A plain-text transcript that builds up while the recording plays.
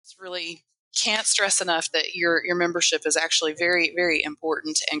really can't stress enough that your membership is actually very, very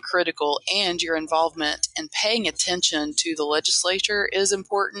important and critical, and your involvement and paying attention to the legislature is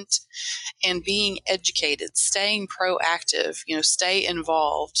important, and being educated, staying proactive, stay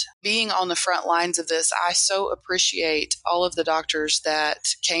involved, being on the front lines of this. I so appreciate all of the doctors that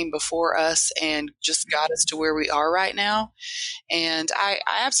came before us and just got us to where we are right now. And I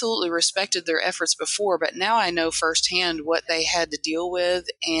absolutely respected their efforts before, but now I know firsthand what they had to deal with.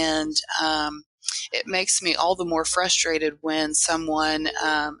 And it makes me all the more frustrated when someone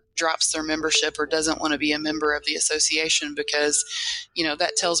drops their membership or doesn't want to be a member of the association, because,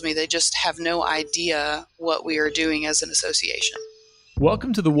 that tells me they just have no idea what we are doing as an association.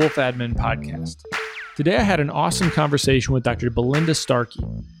 Welcome to the Wolf Admin Podcast. Today I had an awesome conversation with Dr. Belinda Starkey.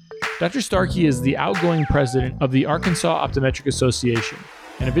 Dr. Starkey is the outgoing president of the Arkansas Optometric Association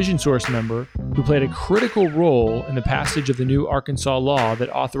and a Vision Source member who played a critical role in the passage of the new Arkansas law that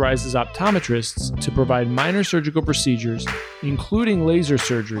authorizes optometrists to provide minor surgical procedures, including laser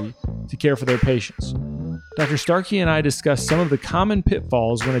surgery, to care for their patients. Dr. Starkey and I discussed some of the common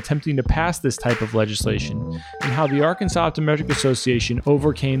pitfalls when attempting to pass this type of legislation and how the Arkansas Optometric Association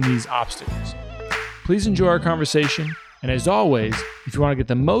overcame these obstacles. Please enjoy our conversation. And as always, if you want to get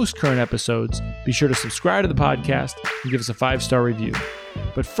the most current episodes, be sure to subscribe to the podcast and give us a 5-star review.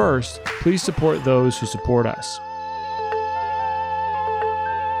 But first, please support those who support us.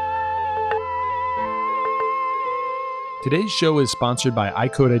 Today's show is sponsored by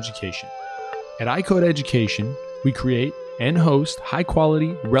iCode Education. At iCode Education, we create and host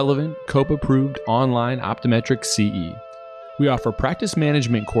high-quality, relevant, COPE-approved online optometric CE. We offer practice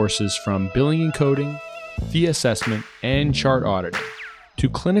management courses from billing and coding, fee assessment, and chart auditing, to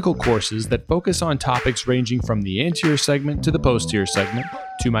clinical courses that focus on topics ranging from the anterior segment to the posterior segment,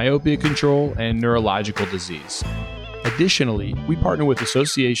 to myopia control and neurological disease. Additionally, we partner with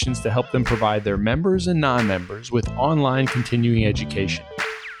associations to help them provide their members and non-members with online continuing education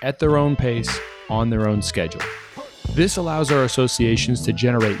at their own pace, on their own schedule. This allows our associations to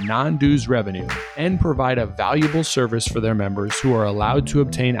generate non-dues revenue and provide a valuable service for their members who are allowed to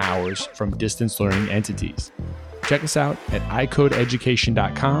obtain hours from distance learning entities. Check us out at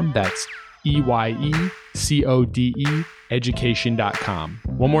iCodeEducation.com. That's EYECODE education.com.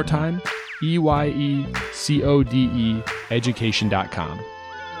 One more time, EYECODE education.com.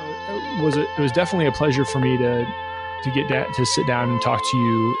 It was definitely a pleasure for me to sit down and talk to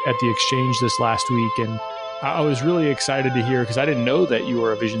you at the exchange this last week, and I was really excited to hear, because I didn't know that you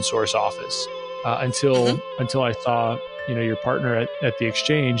were a Vision Source office until I saw your partner at the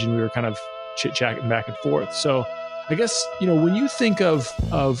exchange, and we were kind of chit-chatting back and forth. So I guess when you think of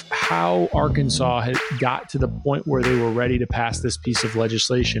how Arkansas had got to the point where they were ready to pass this piece of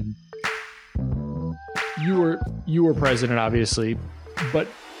legislation, you were president, obviously, but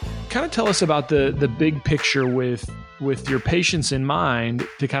kind of tell us about the big picture with your patients in mind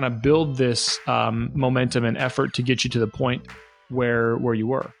to kind of build this momentum and effort to get you to the point where you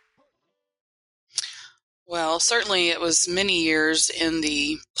were. Well, certainly it was many years in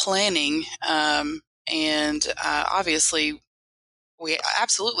the planning, and obviously we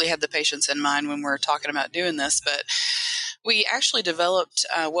absolutely had the patients in mind when we're talking about doing this, but we actually developed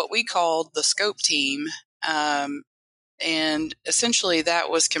what we called the scope team. And essentially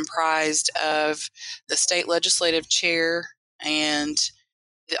that was comprised of the state legislative chair and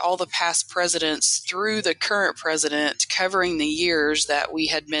all the past presidents through the current president, covering the years that we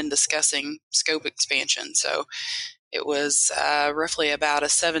had been discussing scope expansion. So it was roughly about a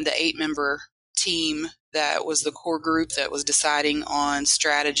 7 to 8 member team that was the core group that was deciding on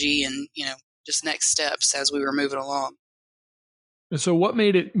strategy and, just next steps as we were moving along. So what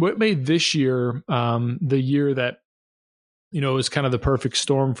made this year the year that it was kind of the perfect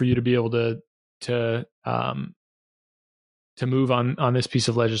storm for you to be able to move on this piece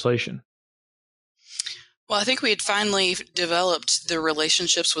of legislation? Well, I think we had finally developed the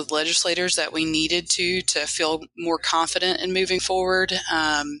relationships with legislators that we needed to feel more confident in moving forward.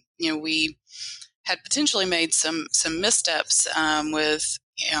 We had potentially made some missteps with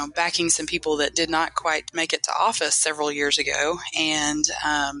backing some people that did not quite make it to office several years ago, and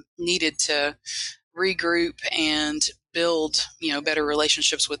needed to regroup and build, better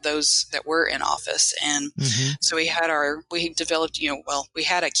relationships with those that were in office. And so we had a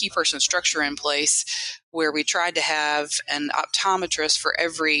key person structure in place where we tried to have an optometrist for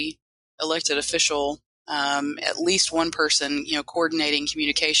every elected official, at least one person, coordinating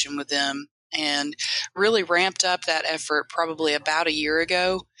communication with them, and really ramped up that effort probably about a year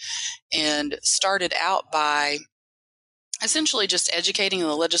ago, and started out by essentially just educating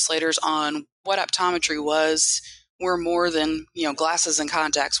the legislators on what optometry was, we're more than, glasses and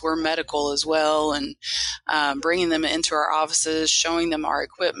contacts. We're medical as well. And bringing them into our offices, showing them our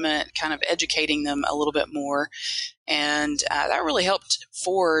equipment, kind of educating them a little bit more. And that really helped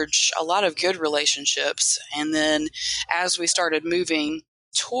forge a lot of good relationships. And then as we started moving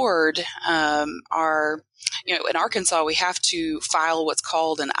toward in Arkansas, we have to file what's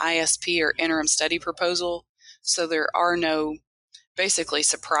called an ISP, or interim study proposal. So there are no basically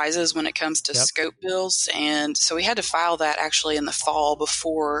surprises when it comes to scope bills. And so we had to file that actually in the fall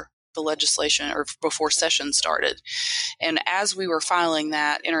before the legislation or before session started. And as we were filing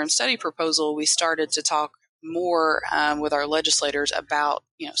that interim study proposal, we started to talk more with our legislators about,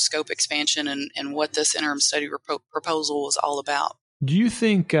 scope expansion and what this interim study proposal was all about. Do you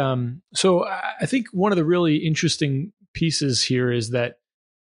think, so I think one of the really interesting pieces here is that,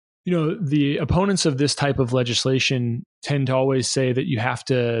 the opponents of this type of legislation tend to always say that you have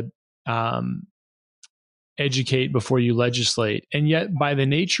to educate before you legislate. And yet by the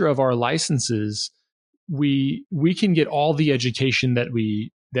nature of our licenses, we can get all the education that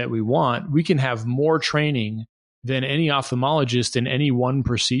we want. We can have more training than any ophthalmologist in any one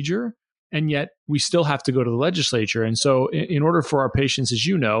procedure. And yet we still have to go to the legislature. And so in order for our patients, as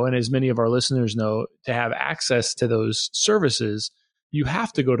you know, and as many of our listeners know, to have access to those services, you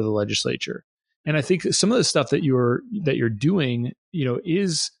have to go to the legislature. And I think some of the stuff that you're doing,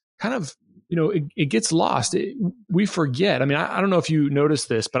 is kind of, it gets lost. We forget. I mean, I don't know if you noticed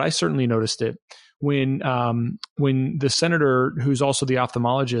this, but I certainly noticed it when the senator, who's also the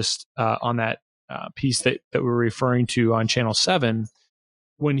ophthalmologist on that piece that we're referring to on Channel 7,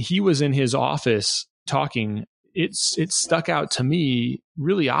 when he was in his office talking, it stuck out to me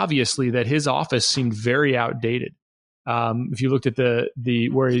really obviously that his office seemed very outdated. If you looked at the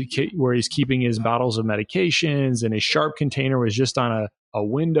where he's keeping his bottles of medications, and his sharp container was just on a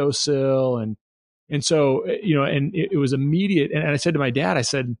windowsill, and so and it was immediate. And I said to my dad, I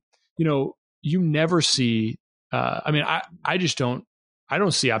said, you never see. I mean, I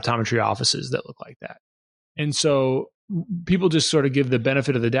don't see optometry offices that look like that, and so people just sort of give the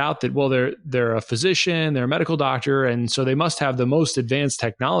benefit of the doubt that, well, they're a physician, they're a medical doctor, and so they must have the most advanced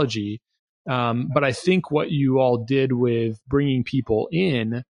technology. But I think what you all did with bringing people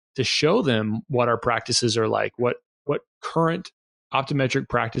in to show them what our practices are like, what current optometric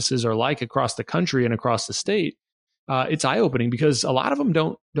practices are like across the country and across the state, it's eye-opening, because a lot of them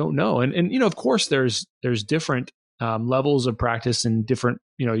don't know. And of course, there's different levels of practice, and different,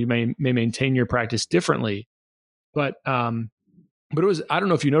 you may maintain your practice differently. But it was, I don't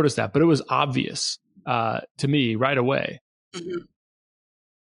know if you noticed that, but it was obvious to me right away. Mm-hmm.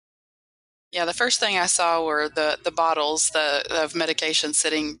 Yeah, the first thing I saw were the bottles of medication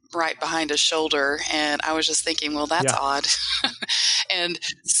sitting right behind his shoulder, and I was just thinking, well, that's odd, and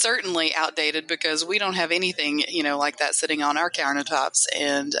certainly outdated, because we don't have anything like that sitting on our countertops,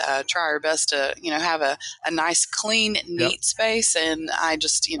 and try our best to have a nice, clean, neat space. And I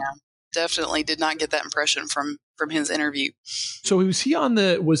just definitely did not get that impression from his interview. So was he on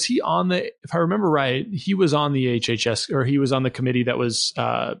the, if I remember right, he was on the HHS, or he was on the committee that was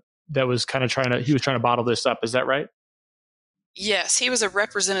kind of trying to bottle this up. Is that right? Yes, he was a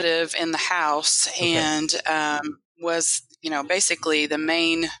representative in the House, and was, basically the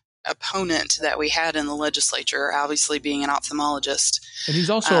main opponent that we had in the legislature, obviously being an ophthalmologist. And he's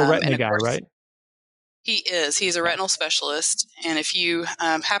also a retina guy, right? He is. He's a retinal specialist. And if you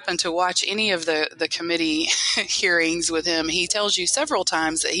happen to watch any of the committee hearings with him, he tells you several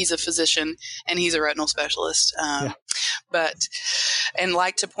times that he's a physician and he's a retinal specialist. And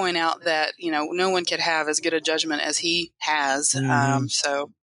like to point out that, no one could have as good a judgment as he has. Mm-hmm.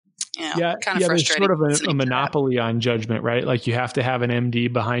 Kind of frustrating. There's sort of a monopoly on judgment, right? Like you have to have an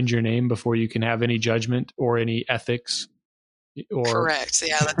MD behind your name before you can have any judgment or any ethics. Correct.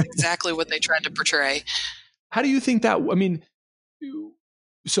 Yeah, that's exactly what they tried to portray. How do you think that? I mean,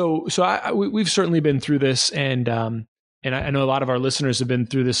 we've certainly been through this, and I know a lot of our listeners have been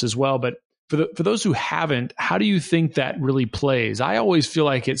through this as well. But for those who haven't, how do you think that really plays? I always feel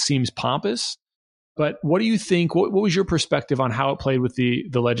like it seems pompous, but what do you think? What was your perspective on how it played with the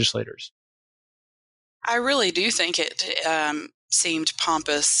legislators? I really do think it seemed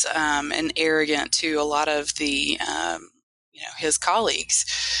pompous and arrogant to a lot of the his colleagues,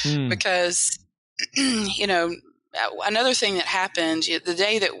 because another thing that happened the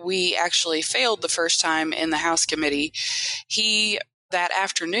day that we actually failed the first time in the House committee, he that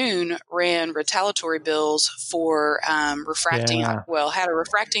afternoon ran retaliatory bills for refracting. Well, had a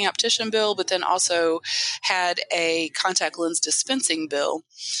refracting optician bill, but then also had a contact lens dispensing bill.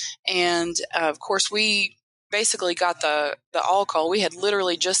 And of course, we basically got the all call. We had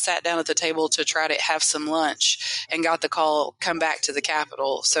literally just sat down at the table to try to have some lunch and got the call, come back to the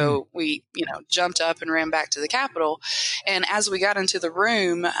Capitol. So we, jumped up and ran back to the Capitol. And as we got into the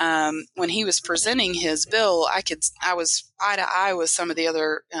room, when he was presenting his bill, I was eye to eye with some of the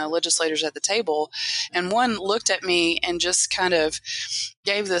other legislators at the table. And one looked at me and just kind of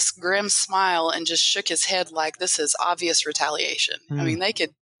gave this grim smile and just shook his head like, this is obvious retaliation. I mean, they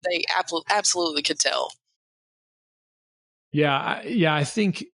absolutely could tell. Yeah. I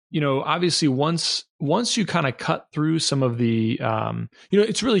think, obviously once you kind of cut through some of the,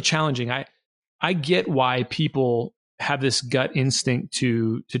 it's really challenging. I get why people have this gut instinct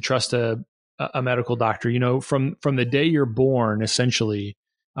to trust a medical doctor, from the day you're born, essentially,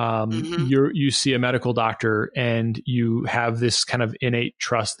 you see a medical doctor and you have this kind of innate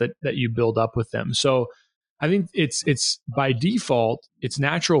trust that you build up with them. So I think it's by default, it's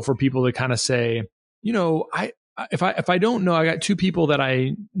natural for people to kind of say, if I don't know, I got two people that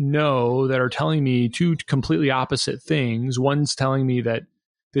I know that are telling me two completely opposite things. One's telling me that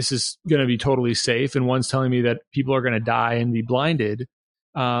this is going to be totally safe, and one's telling me that people are going to die and be blinded.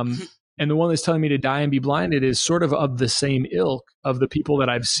 And the one that's telling me to die and be blinded is sort of the same ilk of the people that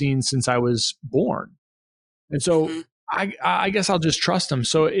I've seen since I was born. And so I guess I'll just trust them.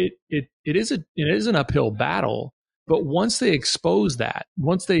 So it is an uphill battle. But once they expose that,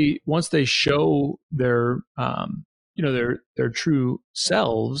 once they show their their true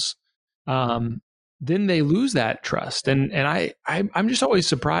selves, then they lose that trust. And I'm just always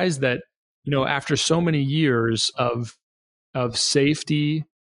surprised that after so many years of safety,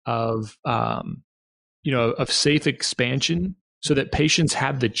 of safe expansion, so that patients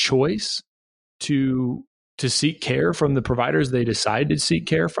have the choice to seek care from the providers they decide to seek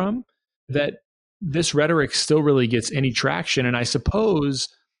care from, that this rhetoric still really gets any traction. And I suppose,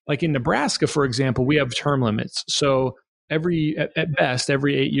 like in Nebraska, for example, we have term limits. So at best,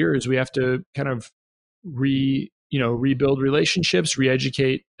 every 8 years, we have to kind of rebuild relationships,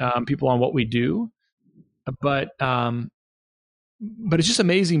 re-educate people on what we do. But it's just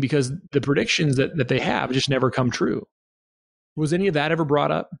amazing because the predictions that they have just never come true. Was any of that ever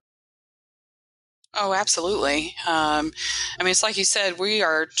brought up? Oh, absolutely. It's like you said, we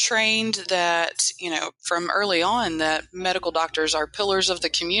are trained that, from early on that medical doctors are pillars of the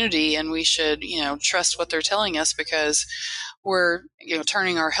community, and we should, trust what they're telling us because we're,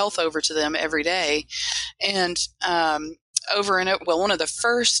 turning our health over to them every day. And one of the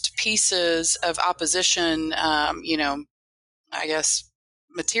first pieces of opposition, I guess,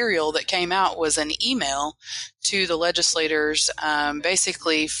 material that came out was an email to the legislators,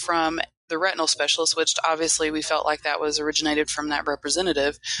 basically from the retinal specialist, which obviously we felt like that was originated from that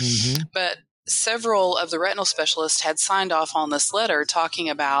representative. But several of the retinal specialists had signed off on this letter talking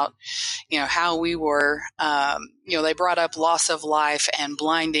about, how we were, they brought up loss of life and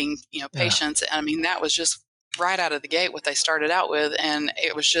blinding, patients. I mean, that was just right out of the gate what they started out with. And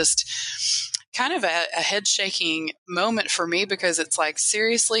it was just kind of a head shaking moment for me because it's like,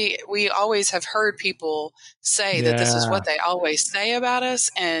 seriously, we always have heard people say that this is what they always say about us.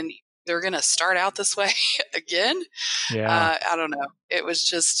 And they're going to start out this way again. I don't know. It was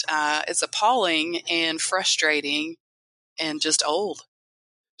just, it's appalling and frustrating and just old.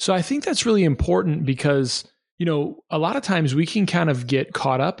 So I think that's really important because, a lot of times we can kind of get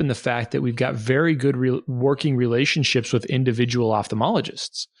caught up in the fact that we've got very good working relationships with individual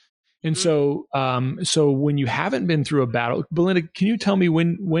ophthalmologists. And so when you haven't been through a battle, Belinda, can you tell me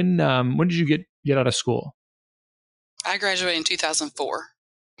when did you get out of school? I graduated in 2004.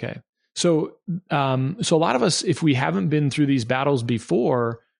 Okay. So a lot of us, if we haven't been through these battles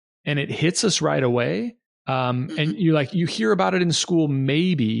before and it hits us right away, and you hear about it in school,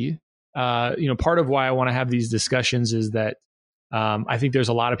 maybe, part of why I want to have these discussions is that I think there's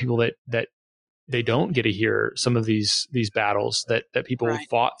a lot of people that they don't get to hear some of these battles that people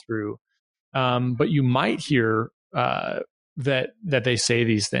fought through. But you might hear that they say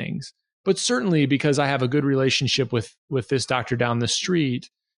these things. But certainly because I have a good relationship with this doctor down the street,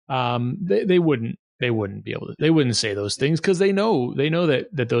 they wouldn't be able to. They wouldn't say those things because they know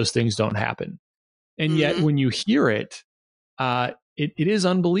that those things don't happen. And yet, when you hear it, it is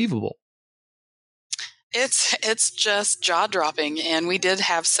unbelievable. It's just jaw dropping, and we did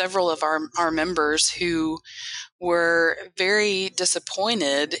have several of our members who were very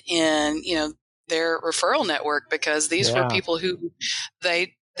disappointed in their referral network because these were people who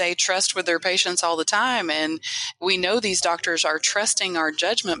they trust with their patients all the time. And we know these doctors are trusting our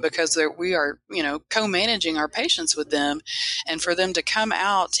judgment because we are, co-managing our patients with them. And for them to come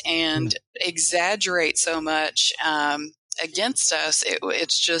out and exaggerate so much, against us,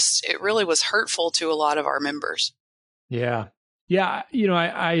 it really was hurtful to a lot of our members. Yeah. Yeah.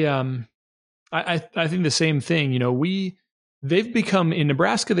 I think the same thing. They've become in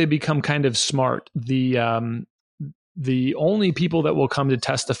Nebraska. They've become kind of smart. The only people that will come to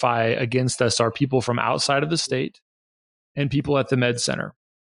testify against us are people from outside of the state and people at the med center.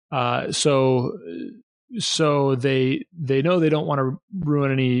 So they know they don't want to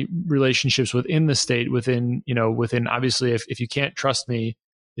ruin any relationships within the state. Within obviously, if you can't trust me,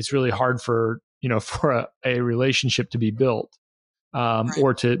 it's really hard for a relationship to be built Right.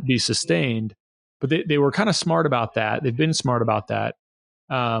 or to be sustained. But they were kind of smart about that. They've been smart about that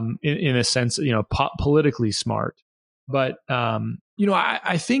in a sense, politically smart. But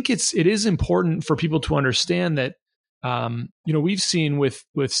I think it is important for people to understand that we've seen with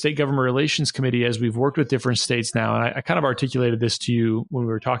state government relations committee as we've worked with different states now, and I kind of articulated this to you when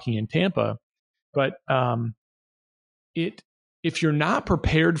we were talking in Tampa. But if you're not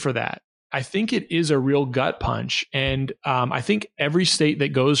prepared for that, I think it is a real gut punch, and I think every state that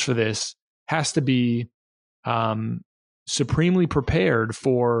goes for this has to be supremely prepared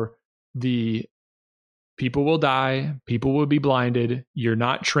for the people will die, people will be blinded, you're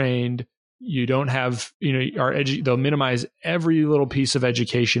not trained, you don't have, they'll minimize every little piece of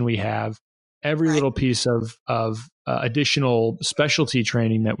education we have, every Right. little piece of additional specialty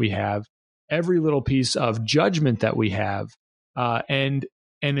training that we have, every little piece of judgment that we have. And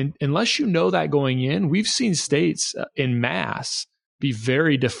unless you know that going in, we've seen states in mass be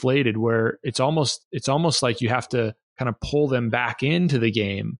very deflated, where it's almost like you have to kind of pull them back into the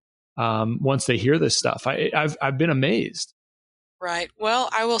game once they hear this stuff. I've been amazed. Right. Well,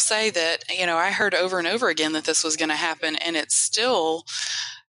 I will say that, I heard over and over again that this was going to happen, and it's still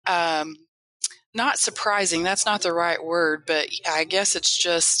not surprising. That's not the right word, but I guess it's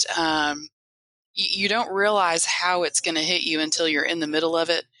just you don't realize how it's going to hit you until you're in the middle of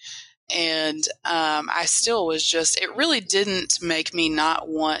it. And I still was it really didn't make me not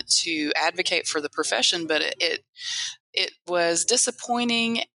want to advocate for the profession, but it was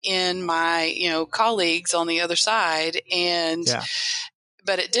disappointing in my, colleagues on the other side. And, Yeah.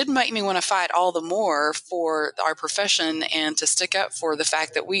 But it did make me want to fight all the more for our profession and to stick up for the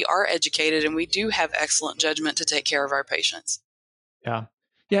fact that we are educated and we do have excellent judgment to take care of our patients. Yeah.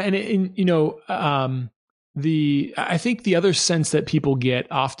 Yeah. I think the other sense that people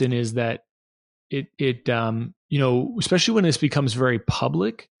get often is that especially when this becomes very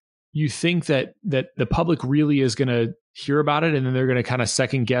public, you think that the public really is going to hear about it, and then they're going to kind of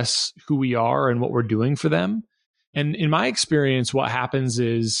second guess who we are and what we're doing for them. And in my experience, what happens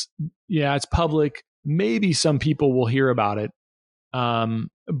is, yeah, it's public. Maybe some people will hear about it.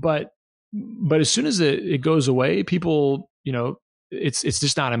 But as soon as it goes away, people, it's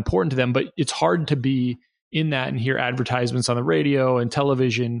just not important to them. But it's hard to be in that and hear advertisements on the radio and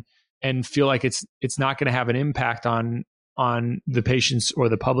television and feel like it's not going to have an impact on the patient's or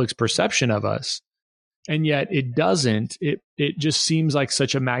the public's perception of us. And yet it doesn't. It just seems like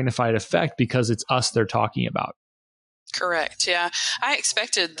such a magnified effect because it's us they're talking about. Correct. Yeah. I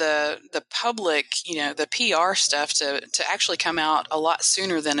expected the public, the PR stuff to actually come out a lot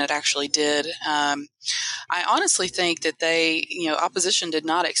sooner than it actually did. I honestly think that opposition did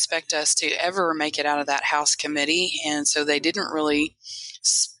not expect us to ever make it out of that House committee. And so they didn't really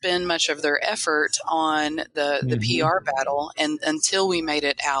spend much of their effort on the PR battle until we made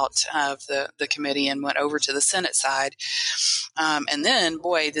it out of the committee and went over to the Senate side. And then,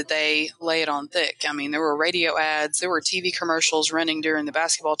 boy, did they lay it on thick. I mean, there were radio ads, there were TV commercials running during the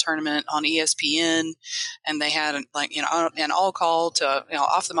basketball tournament on ESPN, and they had an all call to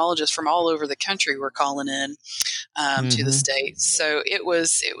ophthalmologists from all over the country were calling in to the state. So it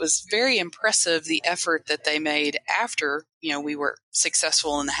was very impressive, the effort that they made after we were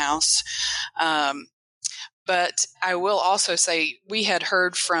successful in the House. But I will also say we had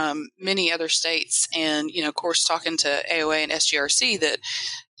heard from many other states and, of course, talking to AOA and SGRC that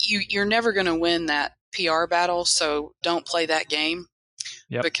you're never going to win that PR battle. So don't play that game.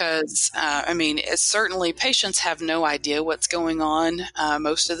 Yep. Because, it's certainly patients have no idea what's going on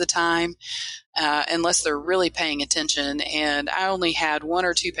most of the time. Unless they're really paying attention. And I only had one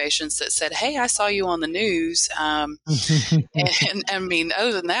or two patients that said, "Hey, I saw you on the news." And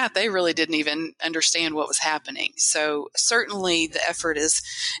other than that, they really didn't even understand what was happening. So certainly the effort is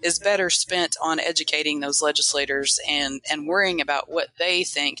better spent on educating those legislators and worrying about what they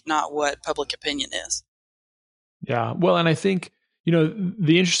think, not what public opinion is. Yeah. Well, and I think,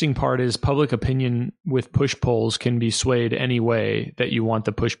 the interesting part is public opinion with push polls can be swayed any way that you want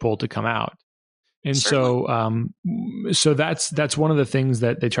the push poll to come out. And Certainly. so that's one of the things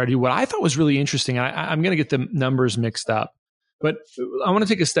that they try to do. What I thought was really interesting, I'm going to get the numbers mixed up, but I want to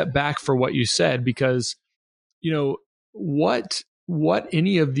take a step back for what you said, because, what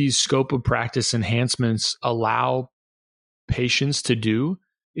any of these scope of practice enhancements allow patients to do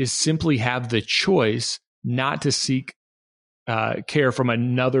is simply have the choice not to seek care from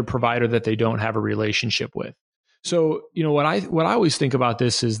another provider that they don't have a relationship with. So, what I always think about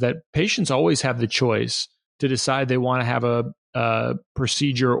this is that patients always have the choice to decide they want to have a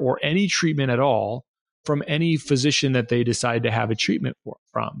procedure or any treatment at all from any physician that they decide to have a treatment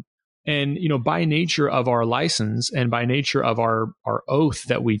from. And, by nature of our license and by nature of our oath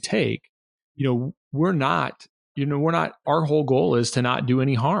that we take, we're not, our whole goal is to not do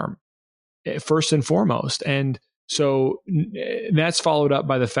any harm, first and foremost. And so that's followed up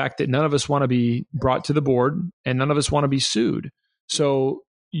by the fact that none of us want to be brought to the board and none of us want to be sued. So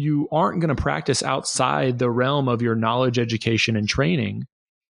you aren't going to practice outside the realm of your knowledge, education, and training.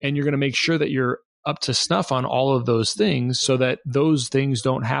 And you're going to make sure that you're up to snuff on all of those things so that those things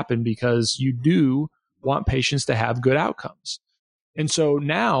don't happen, because you do want patients to have good outcomes. And so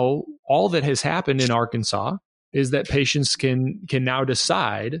now all that has happened in Arkansas is that patients can now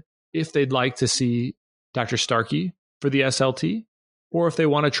decide if they'd like to see Dr. Starkey for the SLT, or if they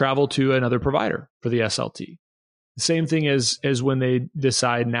want to travel to another provider for the SLT. The same thing as when they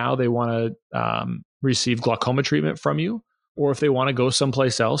decide now they want to receive glaucoma treatment from you, or if they want to go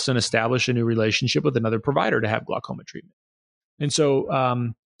someplace else and establish a new relationship with another provider to have glaucoma treatment. And so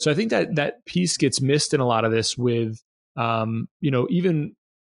I think that piece gets missed in a lot of this with, even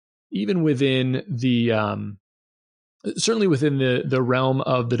within the, certainly within the realm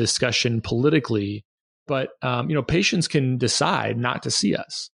of the discussion politically, but patients can decide not to see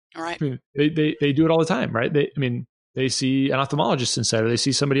us. All right. I mean, they do it all the time, right? They see an ophthalmologist instead, or they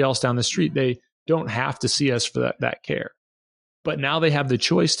see somebody else down the street. They don't have to see us for that care, but now they have the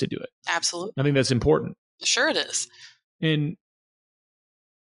choice to do it. Absolutely. I think that's important. Sure it is. And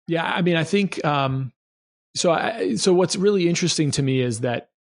yeah, I mean, I think so what's really interesting to me is that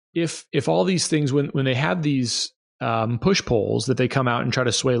if all these things, when they have these push polls that they come out and try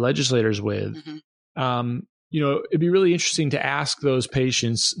to sway legislators with, it'd be really interesting to ask those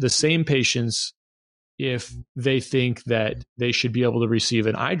patients, the same patients, if they think that they should be able to receive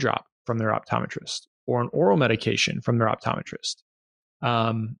an eye drop from their optometrist or an oral medication from their optometrist.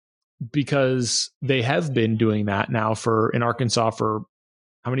 Because they have been doing that now in Arkansas for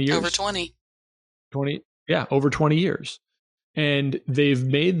how many years? Over 20. 20. Yeah, over 20 years. And they've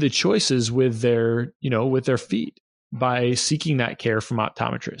made the choices with their feet by seeking that care from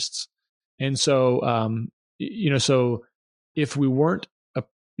optometrists. And so, so if we weren't,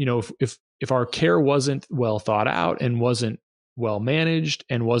 if our care wasn't well thought out and wasn't well managed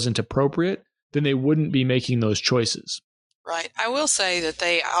and wasn't appropriate, then they wouldn't be making those choices. Right. I will say that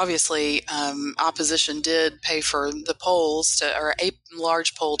they obviously, opposition did pay for the polls or a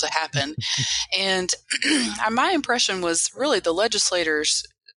large poll to happen. And my impression was really the legislators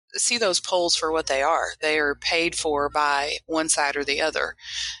see those polls for what they are. They are paid for by one side or the other.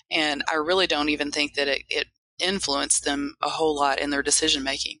 And I really don't even think that it influenced them a whole lot in their decision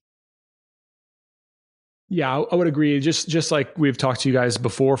making. Yeah, I would agree. Just like we've talked to you guys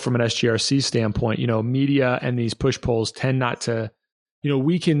before from an SGRC standpoint, media and these push polls tend not to,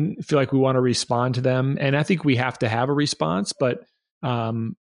 we can feel like we want to respond to them. And I think we have to have a response, but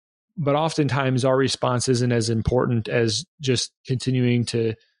oftentimes our response isn't as important as just continuing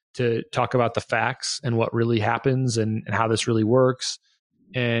to talk about the facts and what really happens and how this really works.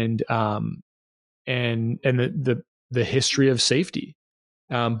 And the history of safety.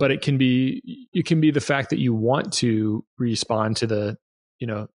 But it can be the fact that you want to respond to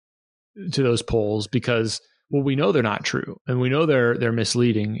to those polls because, well, we know they're not true and we know they're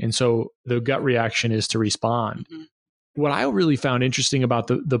misleading. And so the gut reaction is to respond. Mm-hmm. What I really found interesting about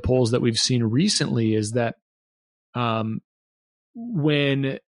the polls that we've seen recently is that and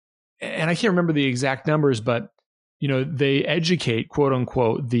I can't remember the exact numbers, but they educate, quote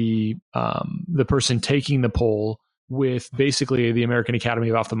unquote, the person taking the poll with basically the American Academy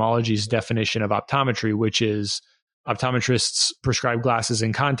of Ophthalmology's definition of optometry, which is optometrists prescribe glasses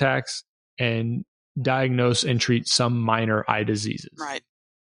and contacts and diagnose and treat some minor eye diseases. Right.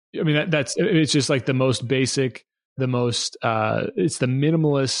 I mean, it's just like the most basic, it's the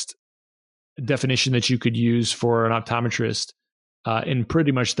minimalist definition that you could use for an optometrist in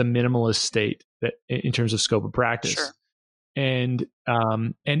pretty much the minimalist state that in terms of scope of practice. Sure. And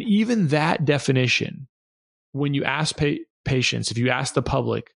even that definition, when you ask patients, if you ask the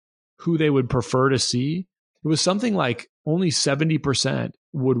public who they would prefer to see, it was something like only 70%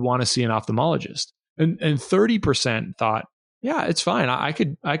 would want to see an ophthalmologist. And 30% thought, yeah, it's fine. I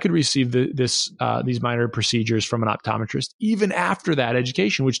could receive these minor procedures from an optometrist even after that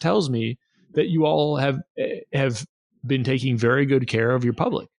education, which tells me that you all have been taking very good care of your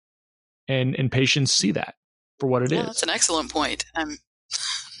public, and patients see that for what it is. That's an excellent point.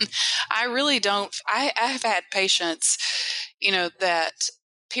 I really don't. I have had patients, that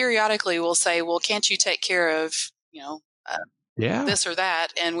periodically will say, "Well, can't you take care of, this or that?"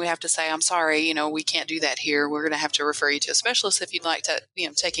 And we have to say, "I'm sorry, we can't do that here. We're going to have to refer you to a specialist if you'd like to,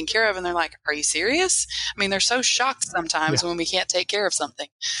 taken care of." And they're like, "Are you serious?" I mean, they're so shocked sometimes when we can't take care of something.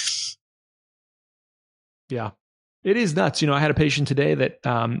 Yeah, it is nuts. I had a patient today that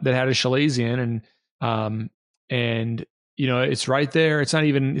had a chalazion, and it's right there. It's not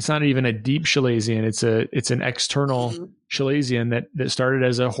even a deep chalazion. It's an external chalazion that started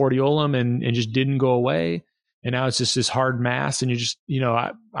as a hordeolum and just didn't go away. And now it's just this hard mass. And you just,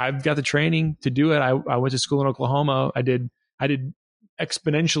 I've got the training to do it. I went to school in Oklahoma. I did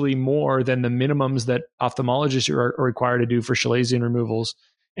exponentially more than the minimums that ophthalmologists are required to do for chalazion removals.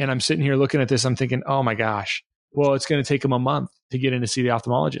 And I'm sitting here looking at this. I'm thinking, oh my gosh, well, it's going to take them a month to get in to see the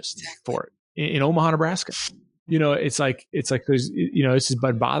ophthalmologist for it in Omaha, Nebraska. It's like there's, this has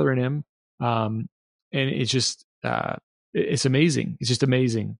been bothering him. And it's just, it's amazing. It's just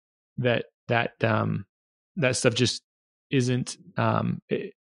amazing that stuff just isn't,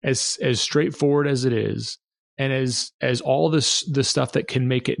 as straightforward as it is. And as all the stuff that can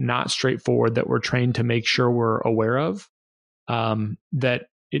make it not straightforward that we're trained to make sure we're aware of, that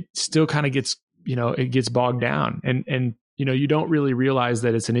it still kind of gets, it gets bogged down, and you don't really realize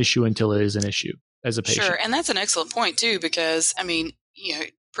that it's an issue until it is an issue as a patient. Sure. And that's an excellent point too, because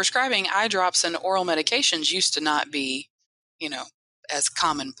prescribing eye drops and oral medications used to not be, as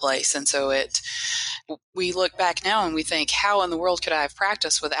commonplace. And so we look back now and we think, how in the world could I have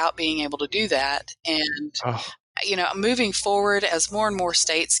practiced without being able to do that? And, moving forward, as more and more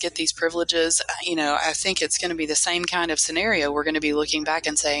states get these privileges, I think it's going to be the same kind of scenario. We're going to be looking back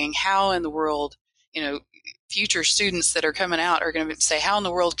and saying, how in the world, future students that are coming out are going to say, how in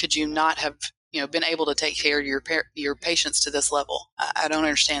the world could you not have, been able to take care of your patients to this level? I don't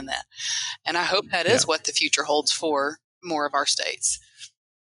understand that. And I hope that is what the future holds for more of our states.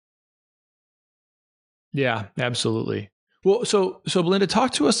 Yeah, absolutely. Well, so Belinda,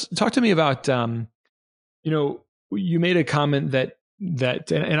 talk to me about, you made a comment that,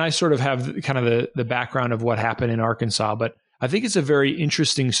 and I sort of have kind of the background of what happened in Arkansas, but I think it's a very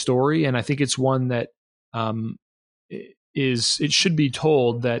interesting story. And I think it's one that, it should be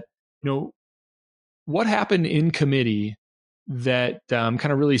told that, what happened in committee that kind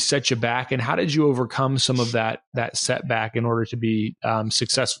of really set you back, and how did you overcome some of that setback in order to be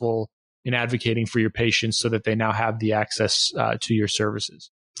successful in advocating for your patients so that they now have the access to your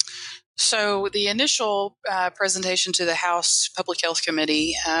services? So the initial presentation to the House Public Health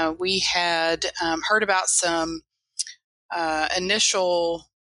Committee, we had heard about some initial,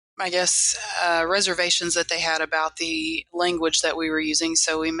 reservations that they had about the language that we were using.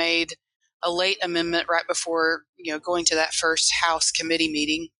 So we made a late amendment right before, going to that first House committee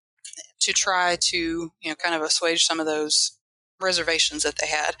meeting to try to, kind of assuage some of those reservations that they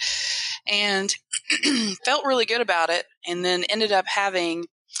had, and felt really good about it. And then ended up having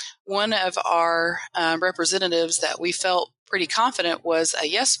one of our representatives that we felt pretty confident was a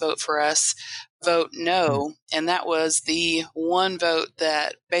yes vote for us vote no. And that was the one vote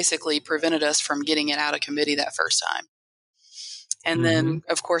that basically prevented us from getting it out of committee that first time. And then,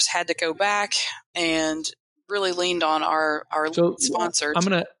 of course, had to go back and really leaned on our sponsor.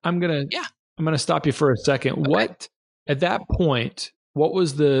 I'm gonna stop you for a second. Okay. What at that point? What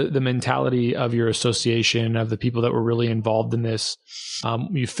was the mentality of your association, of the people that were really involved in this?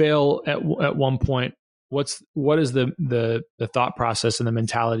 You fail at one point. What is the thought process and the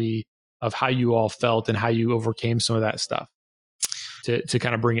mentality of how you all felt and how you overcame some of that stuff to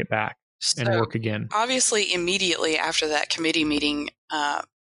kind of bring it back and work again? Obviously, immediately after that committee meeting, I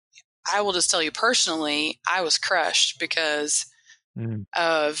will just tell you personally, I was crushed because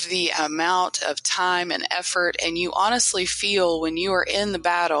of the amount of time and effort. And you honestly feel when you are in the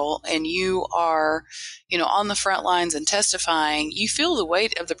battle and you are, on the front lines and testifying, you feel the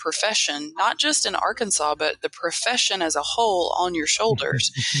weight of the profession, not just in Arkansas, but the profession as a whole on your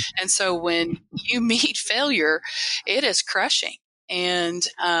shoulders. And so when you meet failure, it is crushing. And,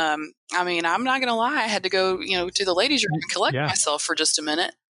 I'm not going to lie. I had to go, to the ladies' room and collect myself for just a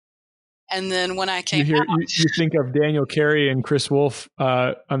minute. And then when I came you think of Daniel Carey and Chris Wolf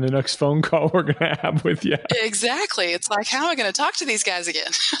on the next phone call we're going to have with you. Exactly. It's like, how am I going to talk to these guys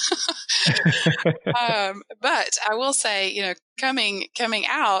again? But I will say, coming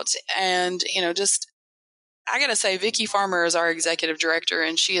out and, just, I got to say, Vicki Farmer is our executive director,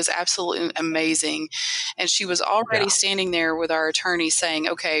 and she is absolutely amazing. And she was already standing there with our attorney saying,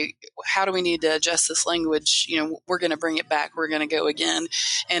 okay, how do we need to adjust this language? We're going to bring it back. We're going to go again.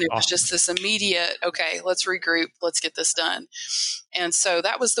 And it was just this immediate, okay, let's regroup. Let's get this done. And so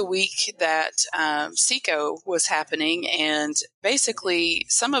that was the week that SECO was happening. And basically,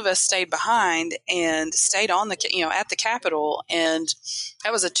 some of us stayed behind and stayed on at the Capitol. And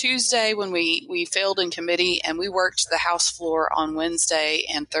that was a Tuesday when we failed in committee, and we worked the House floor on Wednesday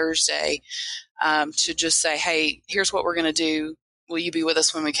and Thursday to just say, hey, here's what we're going to do. Will you be with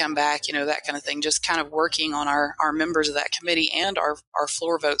us when we come back? That kind of thing, just kind of working on our members of that committee and our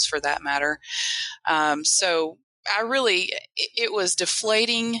floor votes for that matter. So it was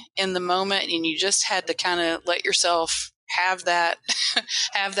deflating in the moment, and you just had to kind of let yourself have that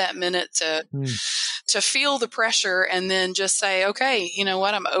minute to feel the pressure, and then just say, okay, you know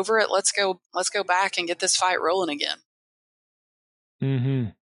what, I'm over it. Let's go back and get this fight rolling again. Mm-hmm.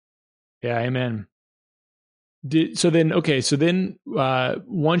 Yeah. Amen. So then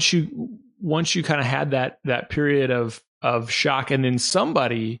once you kind of had that period of shock, and then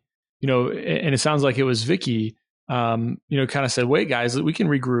somebody, and it sounds like it was Vicki, kind of said, wait, guys, we can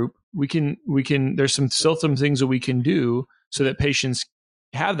regroup. We can, there's still some things that we can do so that patients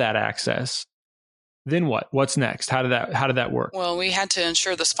have that access. Then what? What's next? How did that work? Well, we had to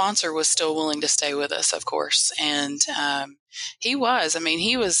ensure the sponsor was still willing to stay with us, of course. And he was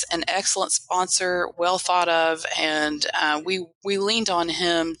an excellent sponsor, well thought of. And we leaned on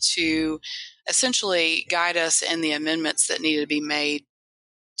him to essentially guide us in the amendments that needed to be made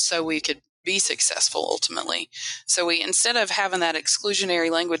so we could be successful ultimately. So instead of having that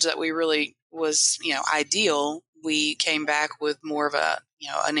exclusionary language that we really was, ideal, we came back with more of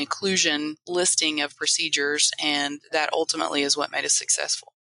an inclusion listing of procedures, and that ultimately is what made us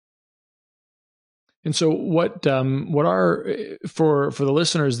successful. And so what are, for the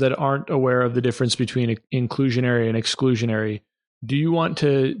listeners that aren't aware of the difference between inclusionary and exclusionary, do you want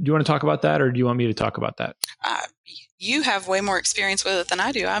to talk about that, or do you want me to talk about that? You have way more experience with it than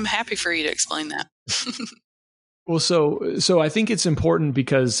I do. I'm happy for you to explain that. Well, so I think it's important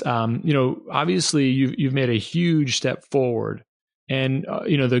because, obviously you've made a huge step forward, and,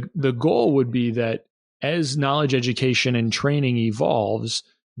 the goal would be that as knowledge education and training evolves,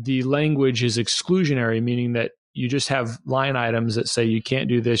 the language is exclusionary, meaning that you just have line items that say you can't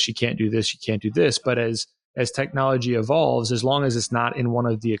do this, you can't do this, you can't do this. But as technology evolves, as long as it's not in one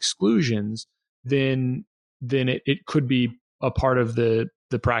of the exclusions, then it could be a part of the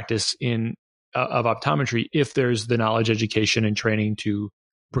practice of optometry if there's the knowledge education and training to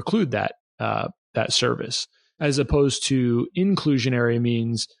preclude that service, as opposed to inclusionary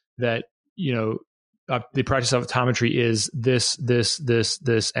means that the practice of optometry is this,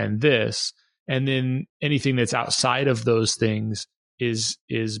 and this, and then anything that's outside of those things is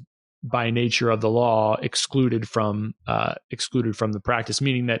by nature of the law excluded from the practice,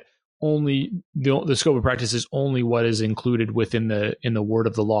 meaning that only the scope of practice is only what is included within the word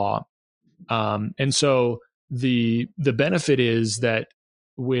of the law. And so the benefit is that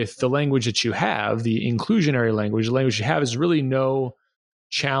with the language that you have, the inclusionary language, the language you have is really no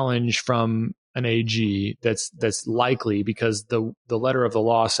challenge from an AG that's likely, because the letter of the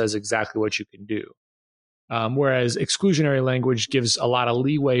law says exactly what you can do. Whereas exclusionary language gives a lot of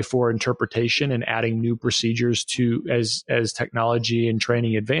leeway for interpretation and adding new procedures to as technology and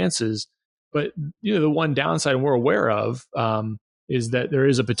training advances. But the one downside we're aware of is that there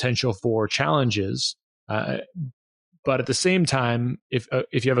is a potential for challenges. But at the same time, if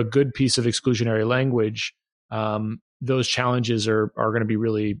you have a good piece of exclusionary language, those challenges are going to be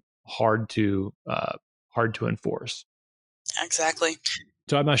really hard to enforce. Exactly.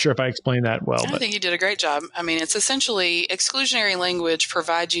 So I'm not sure if I explained that well. I think you did a great job. I mean, it's essentially exclusionary language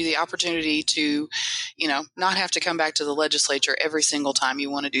provides you the opportunity to, not have to come back to the legislature every single time you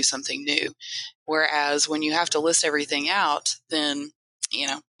want to do something new. Whereas when you have to list everything out, then,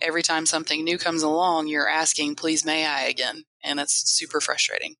 every time something new comes along, you're asking, please, may I again. And it's super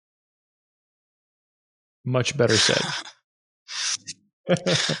frustrating. Much better said.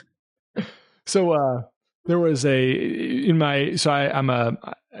 So, there was you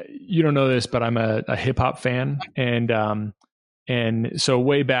don't know this, but I'm a hip hop fan. And so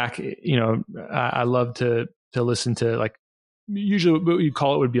way back, I love to listen to, like, usually what you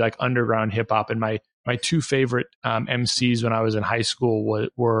call it would be like underground hip hop. And my my two favorite MCs when I was in high school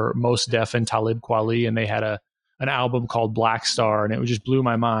were Mos Def and Talib Kweli, and they had an album called Black Star, and it just blew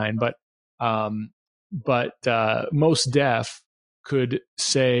my mind. But Mos Def could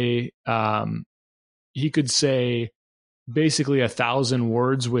say he could say basically 1,000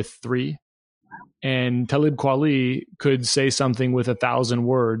 words with 3, and Talib Kweli could say something with 1,000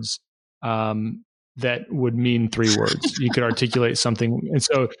 words that would mean 3 words. You could articulate something, and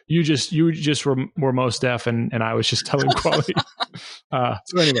so you just were Mos Def, and I was just Talib Kweli.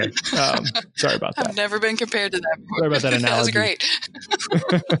 So anyway, sorry about that. I've never been compared to that before. Sorry about that analogy. That was great.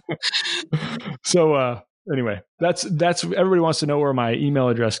 So anyway, that's everybody wants to know where my email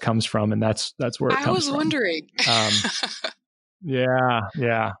address comes from, and that's where it comes from. I was wondering. Yeah.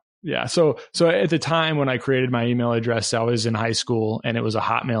 So at the time when I created my email address, I was in high school, and it was a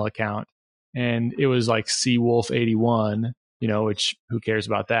Hotmail account, and it was like CWolf81, which who cares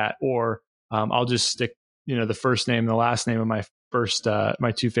about that? Or I'll just stick, the first name and the last name of my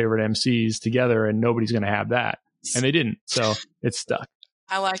my two favorite MCs together, and nobody's going to have that. And they didn't. So it's stuck.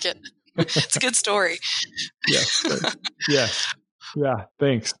 I like it. It's a good story. Yeah.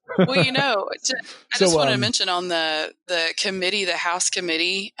 Thanks. Well, I just wanted to mention on the committee, the House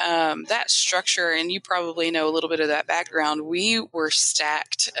committee, that structure, and you probably know a little bit of that background. We were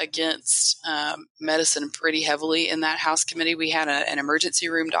stacked against medicine pretty heavily in that House committee. We had an emergency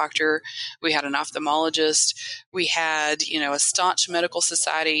room doctor. We had an ophthalmologist. We had, a staunch medical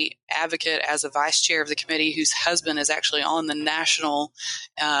society advocate as a vice chair of the committee, whose husband is actually on the national,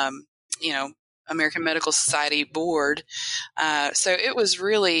 American Medical Society board. So it was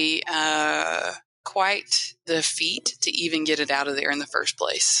really quite the feat to even get it out of there in the first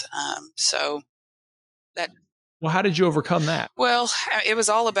place. Well, how did you overcome that? Well, it was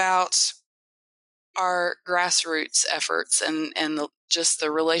all about our grassroots efforts and just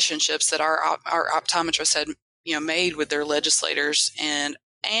the relationships that our optometrists had, made with their legislators and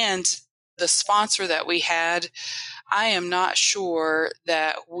the sponsor that we had. I am not sure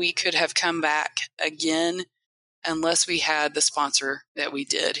that we could have come back again unless we had the sponsor that we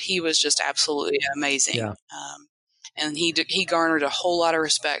did. He was just absolutely amazing. Yeah. And he garnered a whole lot of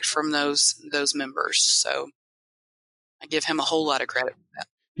respect from those members. So I give him a whole lot of credit for that.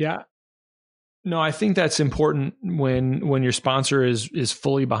 Yeah. No, I think that's important when your sponsor is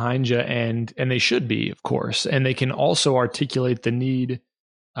fully behind you, and they should be, of course, and they can also articulate the need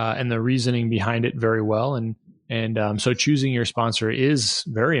and the reasoning behind it very well. And so choosing your sponsor is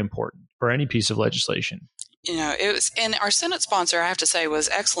very important for any piece of legislation. It was, and our Senate sponsor, I have to say, was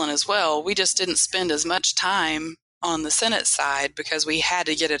excellent as well. We just didn't spend as much time on the Senate side because we had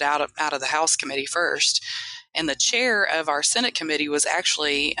to get it out of the House committee first. And the chair of our Senate committee was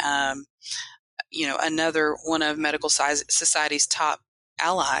actually, another one of Medical Society's top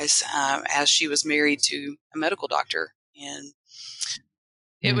allies, as she was married to a medical doctor. And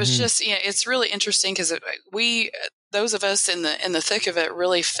it was just, it's really interesting because those of us in the thick of it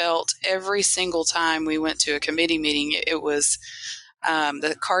really felt every single time we went to a committee meeting, it was,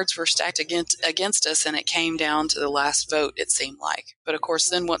 the cards were stacked against us, and it came down to the last vote, it seemed like. But of course,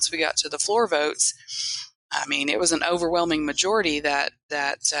 then once we got to the floor votes, it was an overwhelming majority that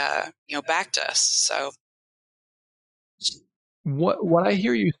backed us. So what I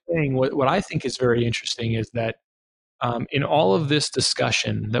hear you saying, what I think is very interesting is that in all of this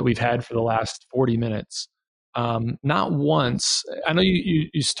discussion that we've had for the last 40 minutes, not once, I know you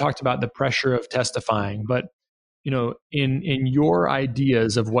talked about the pressure of testifying, but in your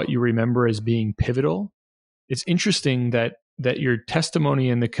ideas of what you remember as being pivotal, it's interesting that your testimony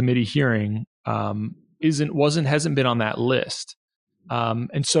in the committee hearing hasn't been on that list.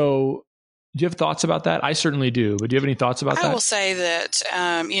 And so do you have thoughts about that? I certainly do, but do you have any thoughts about that? I will say that,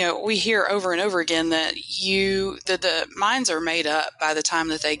 we hear over and over again that the minds are made up by the time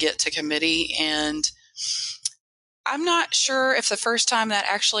that they get to committee. And I'm not sure if the first time that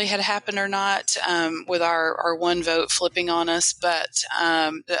actually had happened or not, with our one vote flipping on us, but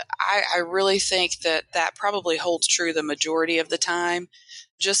I really think that probably holds true the majority of the time,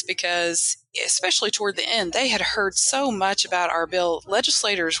 just because, especially toward the end, they had heard so much about our bill.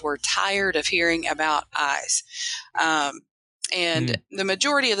 Legislators were tired of hearing about eyes. The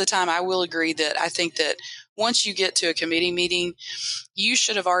majority of the time, I will agree that I think that once you get to a committee meeting, you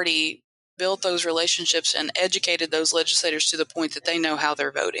should have already built those relationships and educated those legislators to the point that they know how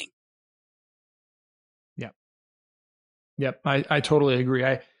they're voting. Yep. I totally agree.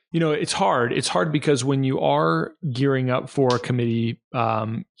 It's hard. It's hard because when you are gearing up for a committee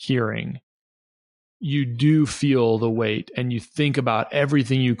hearing, you do feel the weight and you think about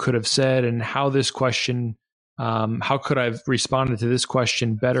everything you could have said and how this question, how could I have responded to this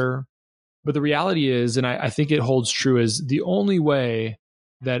question better? But the reality is, and I think it holds true, is the only way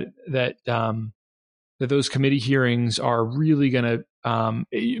that those committee hearings are really going to, I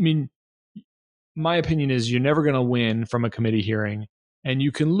mean, my opinion is you're never going to win from a committee hearing, and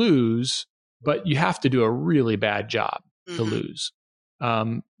you can lose, but you have to do a really bad job to lose.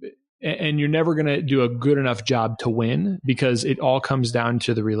 And you're never going to do a good enough job to win, because it all comes down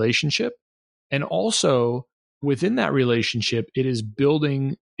to the relationship. And also within that relationship, it is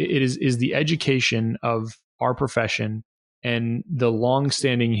the education of our profession and the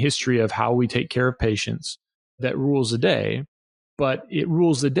longstanding history of how we take care of patients that rules the day. But it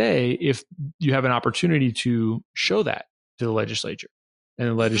rules the day if you have an opportunity to show that to the legislature and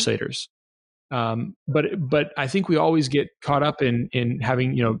the legislators. But I think we always get caught up in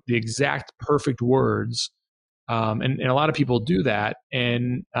having, the exact perfect words. And a lot of people do that.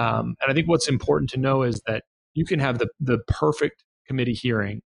 And I think what's important to know is that you can have the perfect committee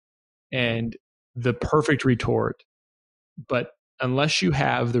hearing and the perfect retort, but unless you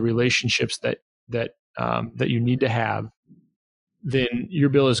have the relationships that you need to have, then your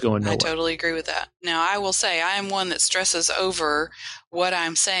bill is going nowhere. I totally agree with that. Now, I will say I am one that stresses over what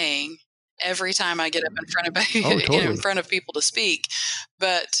I'm saying every time I get up in front of in front of people to speak.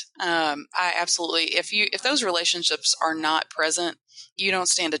 But I absolutely, if those relationships are not present, you don't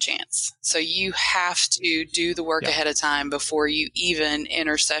stand a chance. So you have to do the work ahead of time before you even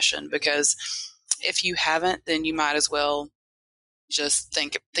enter session, because if you haven't, then you might as well just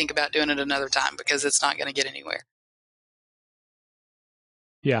think about doing it another time, because it's not going to get anywhere.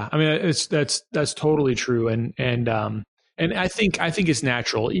 Yeah, I mean, that's totally true, and I think it's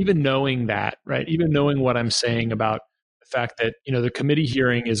natural, even knowing that, right? Even knowing what I'm saying about the fact that the committee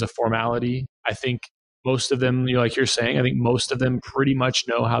hearing is a formality. I think most of them, like you're saying, I think most of them pretty much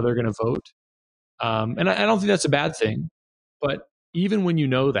know how they're going to vote, and I don't think that's a bad thing. But even when you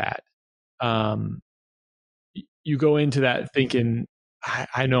know that, you go into that thinking,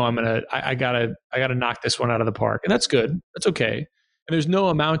 I know I gotta knock this one out of the park, and that's good. That's okay. And there's no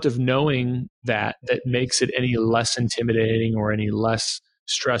amount of knowing that makes it any less intimidating or any less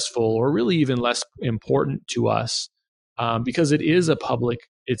stressful or really even less important to us, because it's a public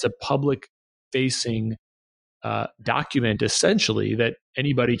facing document essentially that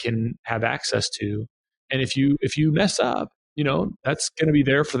anybody can have access to. And if you mess up, that's going to be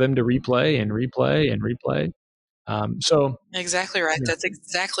there for them to replay and replay and replay. So exactly right. Yeah. That's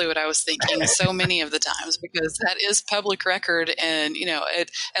exactly what I was thinking so many of the times, because that is public record. And,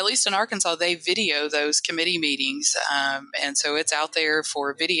 at least in Arkansas, they video those committee meetings. And so it's out there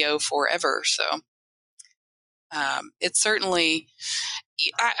for video forever. So it's certainly,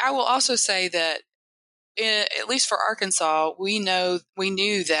 I will also say that at least for Arkansas, we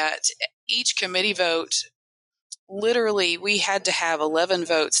knew that each committee vote, literally, we had to have 11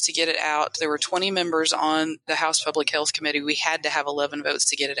 votes to get it out. There were 20 members on the House Public Health Committee. We had to have 11 votes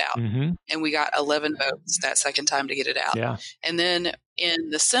to get it out. Mm-hmm. And we got 11 votes that second time to get it out. Yeah. And then in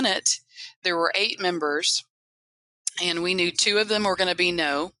the Senate, there were 8 members, and we knew 2 of them were going to be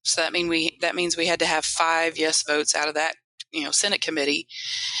no. So that means we had to have 5 yes votes out of that, Senate committee.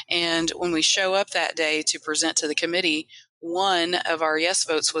 And when we show up that day to present to the committee, 1 of our yes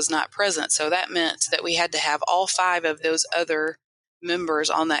votes was not present. So that meant that we had to have all 5 of those other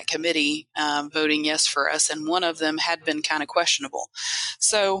members on that committee voting yes for us. And 1 of them had been kind of questionable.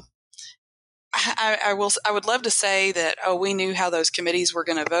 So I would love to say that, we knew how those committees were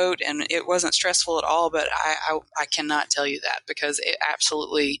going to vote and it wasn't stressful at all, but I cannot tell you that, because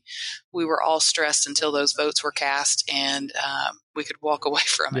we were all stressed until those votes were cast, and we could walk away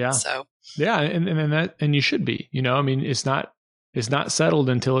from it. So yeah, and you should be, it's not settled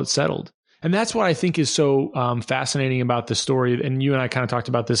until it's settled. And that's what I think is so fascinating about the story. And you and I kind of talked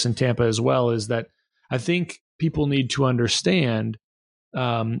about this in Tampa as well, is that I think people need to understand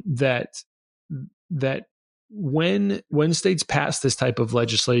that when states pass this type of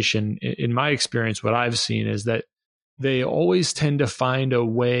legislation, in my experience, what I've seen is that they always tend to find a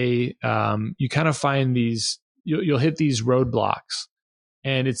way. You kind of find you'll hit these roadblocks,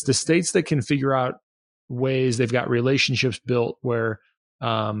 and it's the states that can figure out ways. They've got relationships built where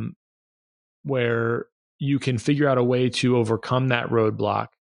you can figure out a way to overcome that roadblock.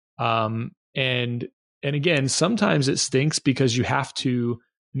 And again, sometimes it stinks because you have to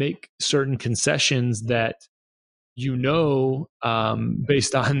make certain concessions that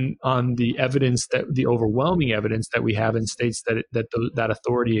based on the evidence, that the overwhelming evidence that we have in states that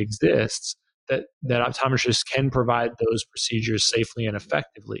authority exists, that optometrists can provide those procedures safely and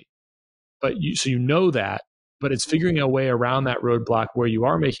effectively. But but it's figuring a way around that roadblock where you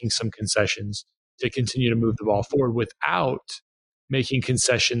are making some concessions to continue to move the ball forward without making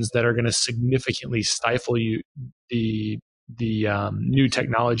concessions that are going to significantly stifle the new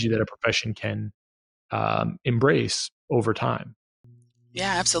technology that a profession can embrace over time.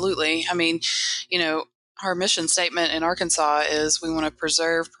 Yeah, absolutely. I mean, our mission statement in Arkansas is we want to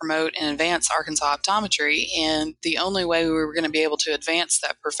preserve, promote, and advance Arkansas optometry. And the only way we were going to be able to advance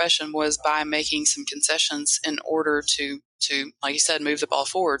that profession was by making some concessions in order to, like you said, move the ball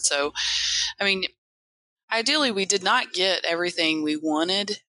forward. So, I mean, ideally, we did not get everything we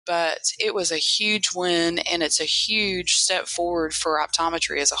wanted, but it was a huge win, and it's a huge step forward for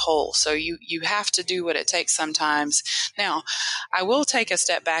optometry as a whole. So you have to do what it takes sometimes. Now, I will take a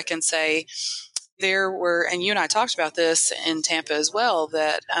step back and say there were, and you and I talked about this in Tampa as well,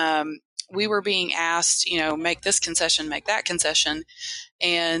 that we were being asked, make this concession, make that concession.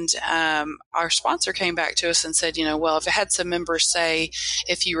 And our sponsor came back to us and said, well, if it had some members say,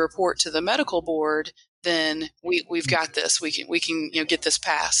 if you report to the medical board, then we've got this. We can get this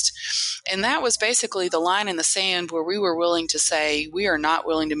passed. And that was basically the line in the sand where we were willing to say we are not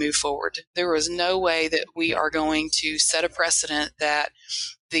willing to move forward. There was no way that we are going to set a precedent that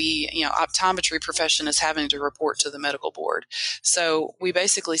the optometry profession is having to report to the medical board. So we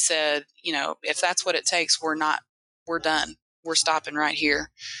basically said, if that's what it takes, we're done. We're stopping right here.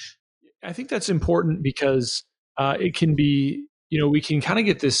 I think that's important because it can be, we can kind of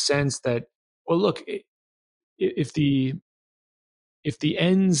get this sense that, well, look, if the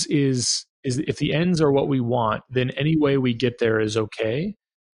ends if the ends are what we want, then any way we get there is okay.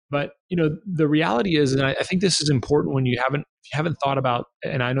 But the reality is, and I think this is important when you haven't thought about,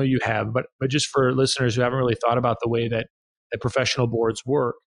 and I know you have, but just for listeners who haven't really thought about the way that professional boards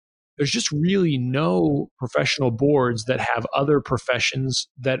work, there's just really no professional boards that have other professions,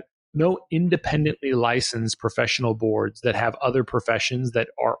 that no independently licensed professional boards that have other professions that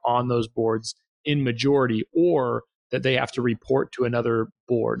are on those boards in majority, or that they have to report to another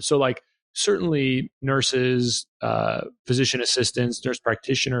board. So like certainly nurses, physician assistants, nurse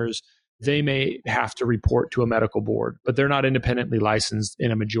practitioners, they may have to report to a medical board, but they're not independently licensed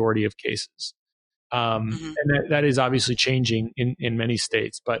in a majority of cases. And that is obviously changing in many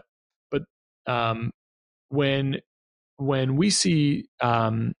states. But when we see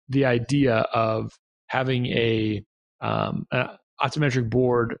the idea of having an optometric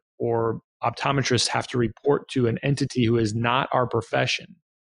board, or optometrists have to report to an entity who is not our profession,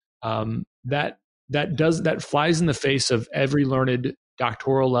 that flies in the face of every learned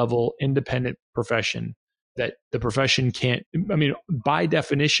doctoral level independent profession, that the profession can't. I mean, by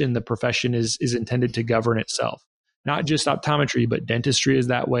definition, the profession is intended to govern itself. Not just optometry, but dentistry is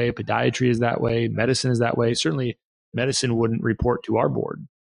that way, podiatry is that way, medicine is that way. Certainly, medicine wouldn't report to our board,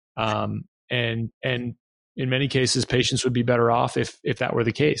 and in many cases, patients would be better off if that were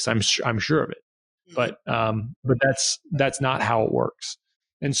the case. I'm sure of it, but that's not how it works.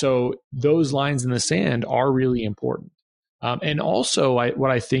 And so those lines in the sand are really important. And also,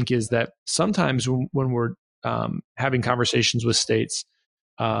 what I think is that sometimes when we're having conversations with states,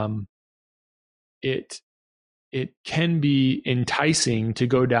 it can be enticing to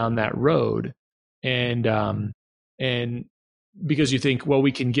go down that road, and because you think, well,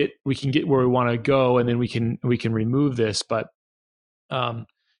 we can get where we want to go, and then we can remove this. But you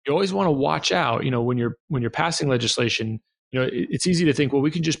always want to watch out. When you're passing legislation, it's easy to think, well,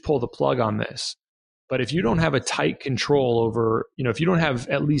 we can just pull the plug on this. But if you don't have a tight control over, if you don't have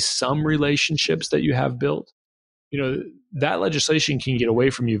at least some relationships that you have built, that legislation can get away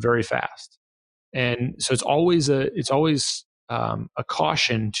from you very fast. And so it's always a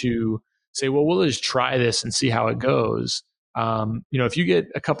caution to say, well, we'll just try this and see how it goes. If you get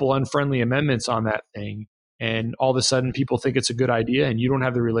a couple unfriendly amendments on that thing, and all of a sudden people think it's a good idea, and you don't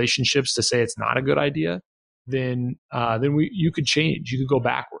have the relationships to say it's not a good idea, then you could change. You could go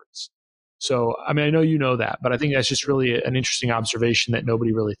backwards. So, I mean, I know you know that, but I think that's just really an interesting observation that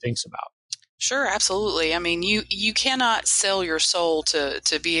nobody really thinks about. Sure, absolutely. I mean, you cannot sell your soul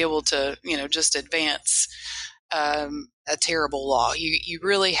to be able to, just advance a terrible law. You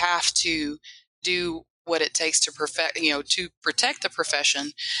really have to do what it takes to to protect the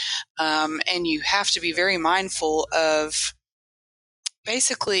profession, and you have to be very mindful of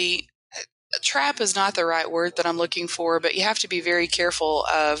basically. Trap is not the right word that I'm looking for, but you have to be very careful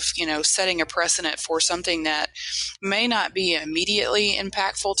of, setting a precedent for something that may not be immediately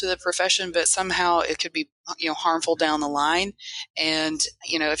impactful to the profession, but somehow it could be, harmful down the line. And,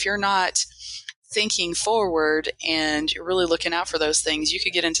 if you're not thinking forward and you're really looking out for those things, you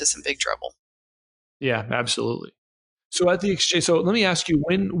could get into some big trouble. Yeah, absolutely. So at the exchange, so let me ask you,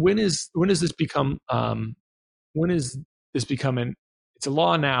 when does this become, it's a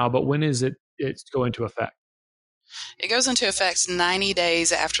law now, but when is it's go into effect? It goes into effect 90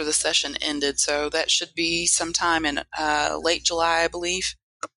 days after the session ended, so that should be sometime in late July, I believe.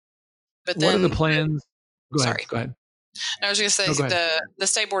 But What are the then, plans? Go ahead. sorry. Go ahead. I was going to say No, go ahead. the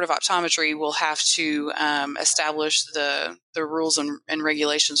State Board of Optometry will have to establish the rules and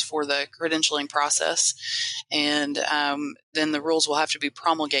regulations for the credentialing process, and then the rules will have to be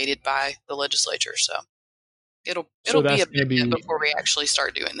promulgated by the legislature. So So it'll be that's a going to bit be before we actually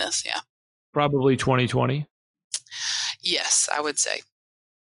start doing this. Yeah. probably 2020. Yes, I would say.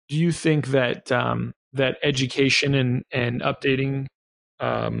 Do you think that that education and updating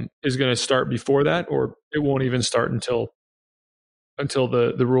is going to start before that, or it won't even start until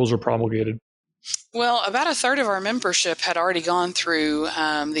the rules are promulgated? Well, about a third of our membership had already gone through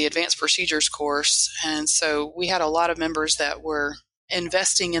the advanced procedures course. And so we had a lot of members that were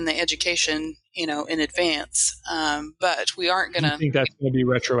investing in the education, in advance. But we aren't going Do you to. think that's going to be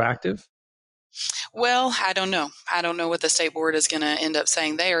retroactive? Well, I don't know. I don't know what the state board is going to end up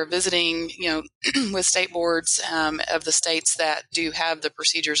saying. They are visiting, with state boards of the states that do have the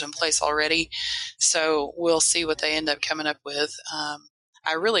procedures in place already. So we'll see what they end up coming up with.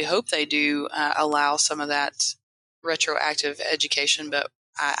 I really hope they do allow some of that retroactive education, but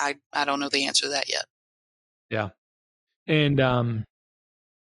I don't know the answer to that yet. Yeah. And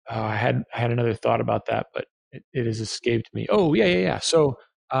I had another thought about that, but it has escaped me. Oh, yeah. So,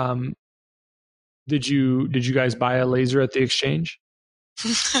 did you guys buy a laser at the exchange?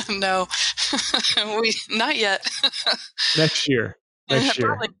 No, we not yet. Next year.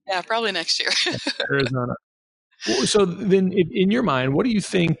 Probably next year. Arizona. So then, in your mind, what do you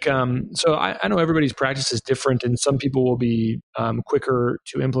think? So I know everybody's practice is different, and some people will be quicker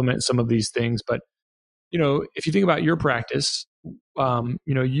to implement some of these things. But if you think about your practice,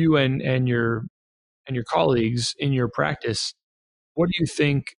 you and your colleagues in your practice, what do you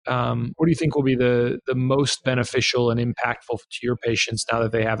think? What do you think will be the most beneficial and impactful to your patients now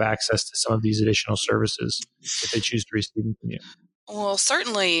that they have access to some of these additional services if they choose to receive them from you? Well,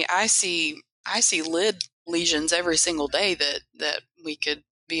 certainly I see lid lesions every single day that we could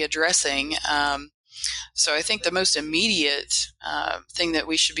be addressing. So I think the most immediate thing that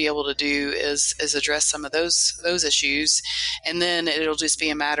we should be able to do is address some of those issues, and then it'll just be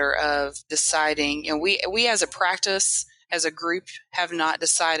a matter of deciding. We as a practice, as a group, have not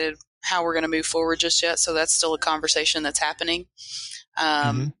decided how we're going to move forward just yet. So that's still a conversation that's happening.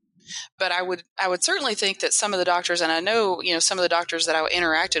 But I would certainly think that some of the doctors, and I know, some of the doctors that I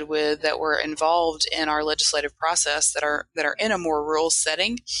interacted with that were involved in our legislative process that are in a more rural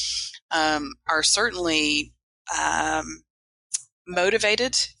setting, are certainly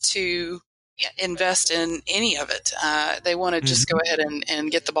motivated to invest in any of it. They want to just go ahead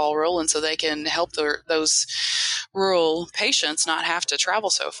and get the ball rolling so they can help those rural patients not have to travel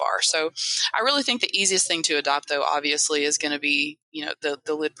so far. So I really think the easiest thing to adopt, though, obviously, is going to be,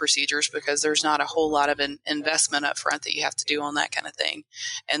 the lid procedures, because there's not a whole lot of investment up front that you have to do on that kind of thing.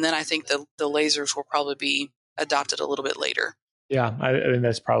 And then I think the lasers will probably be adopted a little bit later. Yeah, I think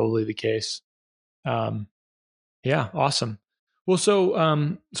that's probably the case. Yeah, awesome. Well, so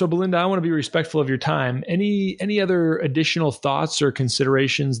Belinda, I want to be respectful of your time. Any other additional thoughts or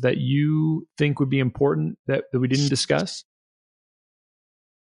considerations that you think would be important that we didn't discuss?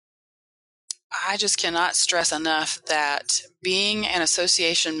 I just cannot stress enough that being an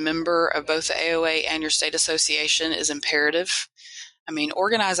association member of both the AOA and your state association is imperative. I mean,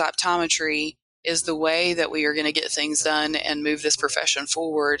 organized optometry is the way that we are going to get things done and move this profession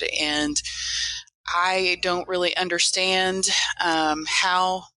forward. And I don't really understand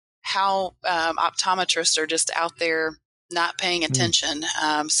how optometrists are just out there not paying attention.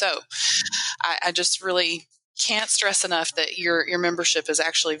 So I just really can't stress enough that your membership is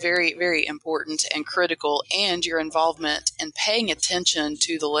actually very, very important and critical, and your involvement in paying attention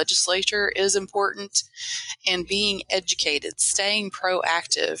to the legislature is important, and being educated, staying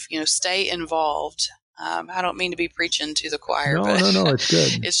proactive, stay involved. I don't mean to be preaching to the choir, No, it's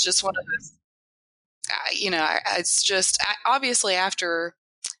good. It's just one of those. It's just obviously after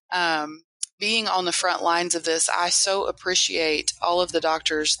being on the front lines of this, I so appreciate all of the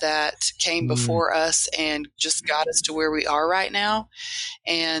doctors that came before us and just got us to where we are right now.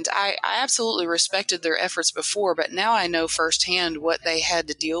 And I absolutely respected their efforts before, but now I know firsthand what they had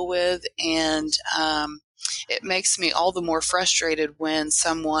to deal with. And it makes me all the more frustrated when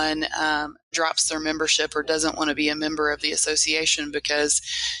someone drops their membership or doesn't want to be a member of the association, because,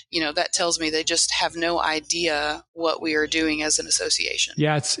 that tells me they just have no idea what we are doing as an association.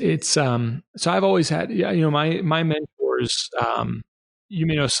 Yeah, it's so I've always had, my mentors, you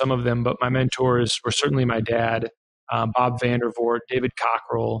may know some of them, but my mentors were certainly my dad, Bob Vandervoort, David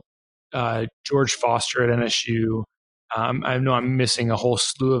Cockrell, George Foster at NSU. I know I'm missing a whole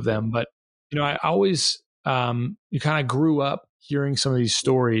slew of them, but I always you kind of grew up hearing some of these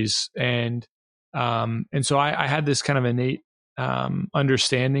stories, and so I had this kind of innate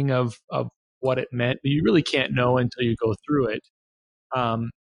understanding of what it meant. But you really can't know until you go through it. Um,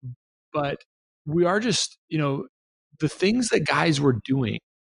 but we are just the things that guys were doing.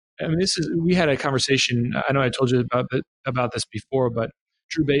 I mean, we had a conversation. I know I told you about this before, but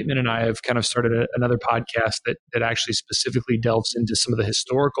Drew Bateman and I have kind of started another podcast that actually specifically delves into some of the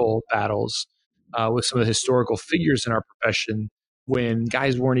historical battles with some of the historical figures in our profession when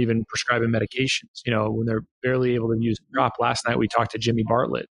guys weren't even prescribing medications. When they're barely able to use a drop. Last night we talked to Jimmy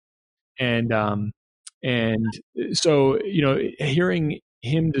Bartlett, and so hearing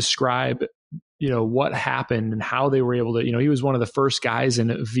him describe what happened and how they were able to, he was one of the first guys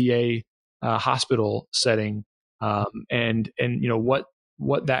in a VA hospital setting, and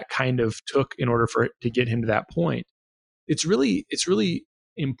what that kind of took in order for it to get him to that point. It's really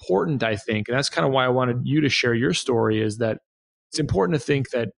important, I think, and that's kind of why I wanted you to share your story. Is that it's important to think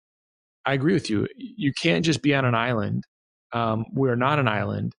that I agree with you. You can't just be on an island. We're not an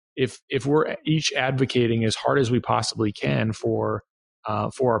island. If we're each advocating as hard as we possibly can for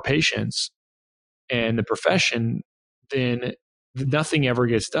our patients and the profession, then nothing ever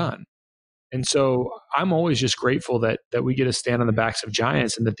gets done. And so I'm always just grateful that we get to stand on the backs of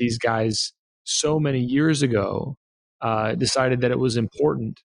giants, and that these guys so many years ago decided that it was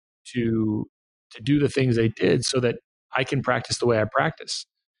important to do the things they did so that I can practice the way I practice.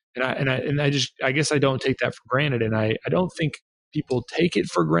 And I guess I don't take that for granted, and I don't think people take it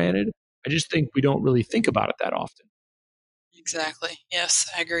for granted. I just think we don't really think about it that often. Exactly. Yes,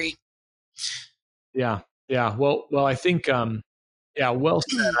 I agree. Yeah. Yeah. Well, I think, well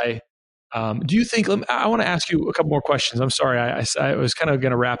said. Do you think, I want to ask you a couple more questions. I'm sorry. I was kind of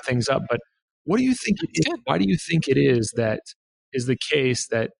going to wrap things up, but what do you think it is? Why do you think it is that is the case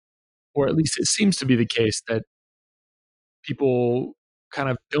that, or at least it seems to be the case, that people kind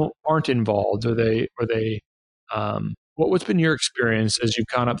of aren't involved, or what's been your experience as you've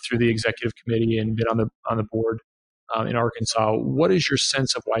gone up through the executive committee and been on the board in Arkansas? What is your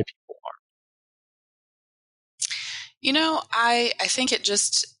sense of why people aren't? I think it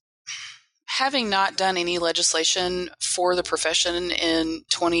just, having not done any legislation for the profession in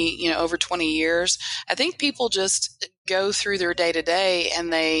over 20 years, I think people just go through their day to day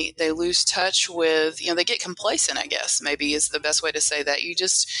and they lose touch with, they get complacent, I guess maybe is the best way to say that. You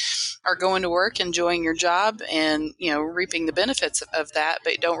just are going to work, enjoying your job, and, reaping the benefits of that,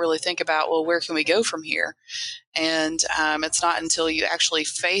 but don't really think about, well, where can we go from here? And it's not until you actually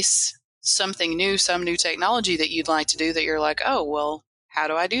face something new, some new technology that you'd like to do, that you're like, oh, well, how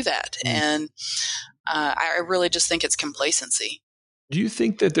do I do that? And I really just think it's complacency. Do you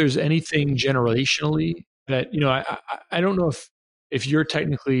think that there's anything generationally that, I don't know if you're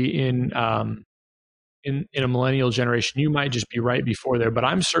technically in a millennial generation, you might just be right before there, but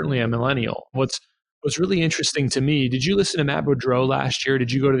I'm certainly a millennial. What's really interesting to me, did you listen to Matt Boudreau last year?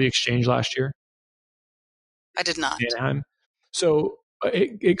 Did you go to the exchange last year? I did not. Anaheim. So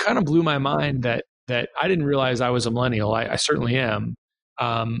it kind of blew my mind that I didn't realize I was a millennial. I certainly am.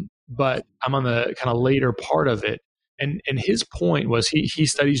 But I'm on the kind of later part of it. And his point was he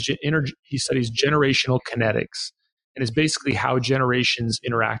studies generational kinetics, and is basically how generations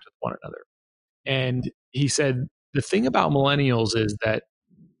interact with one another. And he said the thing about millennials is that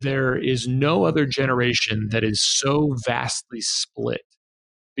there is no other generation that is so vastly split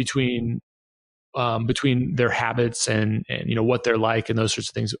between their habits and what they're like and those sorts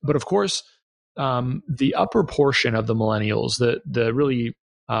of things. But of course, the upper portion of the millennials, the really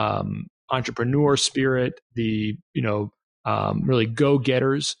entrepreneur spirit, the really go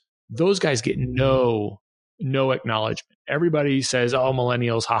getters, those guys get no acknowledgement. Everybody says, "Oh,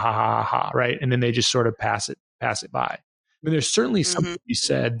 millennials, ha ha ha ha," right? And then they just sort of pass it by. I mean, there's certainly something to be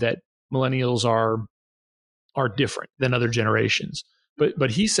said that millennials are different than other generations.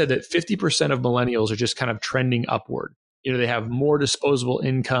 But he said that 50% of millennials are just kind of trending upward. They have more disposable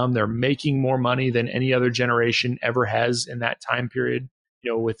income. They're making more money than any other generation ever has in that time period,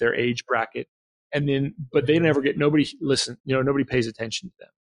 with their age bracket. And then, but they nobody nobody pays attention to them.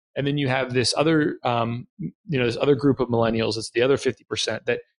 And then you have this other, this other group of millennials. It's the other 50%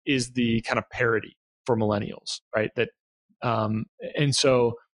 that is the kind of parity for millennials, right? And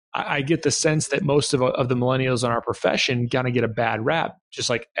so I get the sense that most of the millennials in our profession kind of get a bad rap, just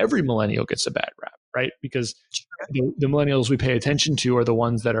like every millennial gets a bad rap, right? Because the millennials we pay attention to are the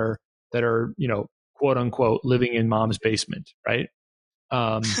ones that are quote unquote living in mom's basement, right?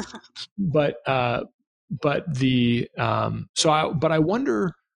 But I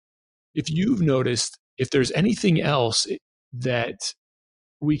wonder, if you've noticed, if there's anything else that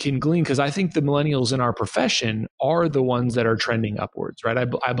we can glean, because I think the millennials in our profession are the ones that are trending upwards, right?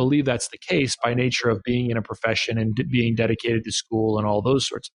 I believe that's the case by nature of being in a profession and being dedicated to school and all those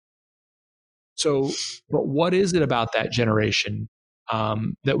sorts. So, but what is it about that generation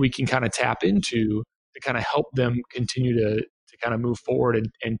that we can kind of tap into to kind of help them continue to kind of move forward and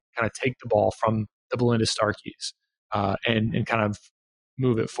kind of take the ball from the Belinda Starkeys and kind of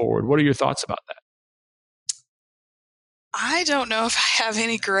move it forward? What are your thoughts about that? I don't know if I have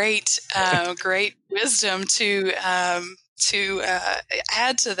any great wisdom to add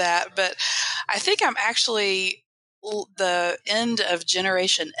to that, but I think I'm actually the end of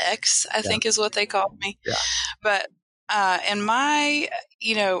Generation X, I think is what they called me. Yeah. But and my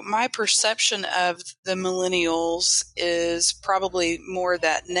perception of the millennials is probably more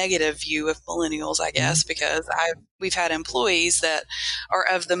that negative view of millennials, I guess, because we've had employees that are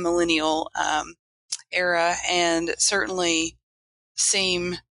of the millennial era and certainly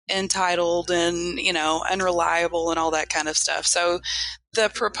seem entitled and, unreliable and all that kind of stuff. So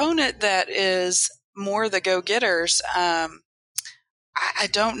the proponent that is more the go-getters, I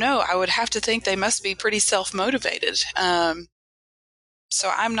don't know. I would have to think they must be pretty self-motivated. So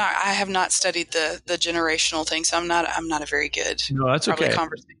I have not studied the generational thing. So I'm not a very good, no, that's okay.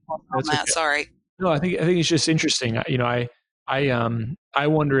 Conversation on that's that. Okay. Sorry. No, I think it's just interesting. I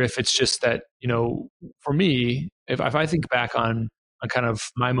wonder if it's just that, for me, if I think back on kind of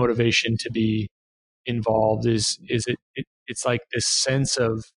my motivation to be involved it's like this sense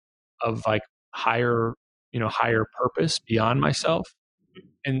of like higher purpose beyond myself,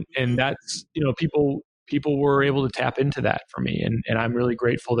 and that's people were able to tap into that for me, and I'm really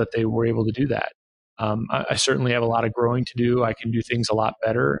grateful that they were able to do that. I certainly have a lot of growing to do. I can do things a lot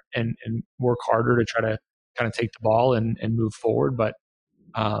better and work harder to try to kind of take the ball and move forward. But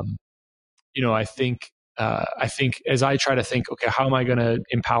I think as I try to think, okay, how am I going to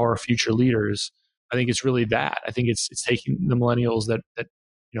empower future leaders? I think it's really that. I think it's taking the millennials that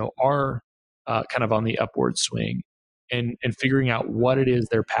are kind of on the upward swing and figuring out what it is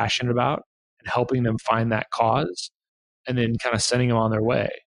they're passionate about and helping them find that cause, and then kind of sending them on their way.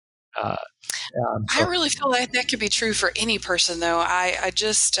 I really feel like that could be true for any person, though. I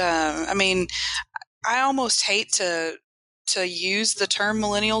just, I almost hate to use the term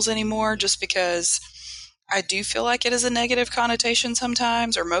millennials anymore, just because I do feel like it is a negative connotation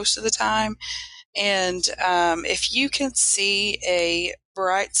sometimes, or most of the time. And if you can see a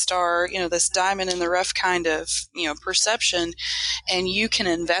bright star, this diamond in the rough kind of, perception, and you can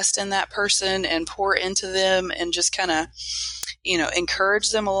invest in that person and pour into them and just kind of,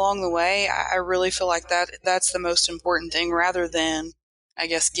 encourage them along the way, I really feel like that's the most important thing, rather than, I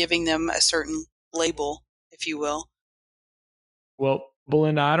guess, giving them a certain label, if you will. Well,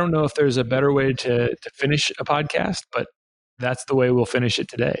 Belinda, I don't know if there's a better way to finish a podcast, but that's the way we'll finish it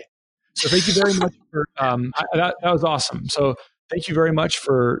today. So thank you very much for that was awesome. So thank you very much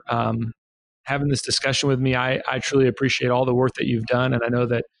for having this discussion with me. I truly appreciate all the work that you've done, and I know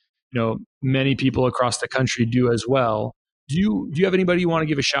that many people across the country do as well. Do you have anybody you want to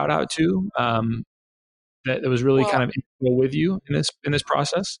give a shout out to that was really kind of integral with you in this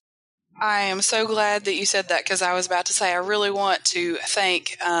process? I am so glad that you said that, because I was about to say I really want to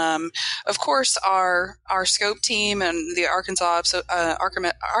thank, of course, our scope team and the Arkansas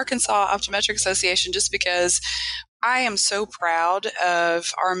Optometric Association, just because I am so proud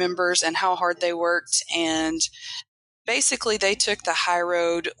of our members and how hard they worked. And basically, they took the high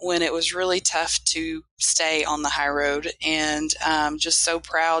road when it was really tough to stay on the high road, and just so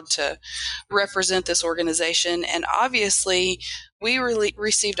proud to represent this organization. And obviously, we really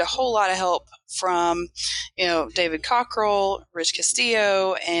received a whole lot of help from, David Cockrell, Rich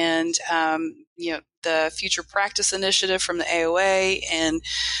Castillo, and, the Future Practice Initiative from the AOA, and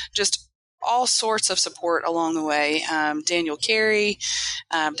just all sorts of support along the way. Daniel Carey,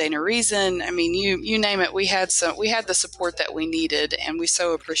 Dana Reason. I mean, you name it. We had the support that we needed, and we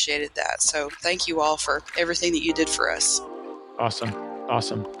so appreciated that. So thank you all for everything that you did for us. Awesome.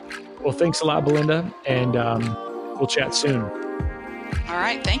 Well, thanks a lot, Belinda, and we'll chat soon. All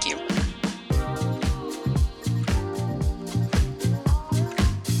right. Thank you.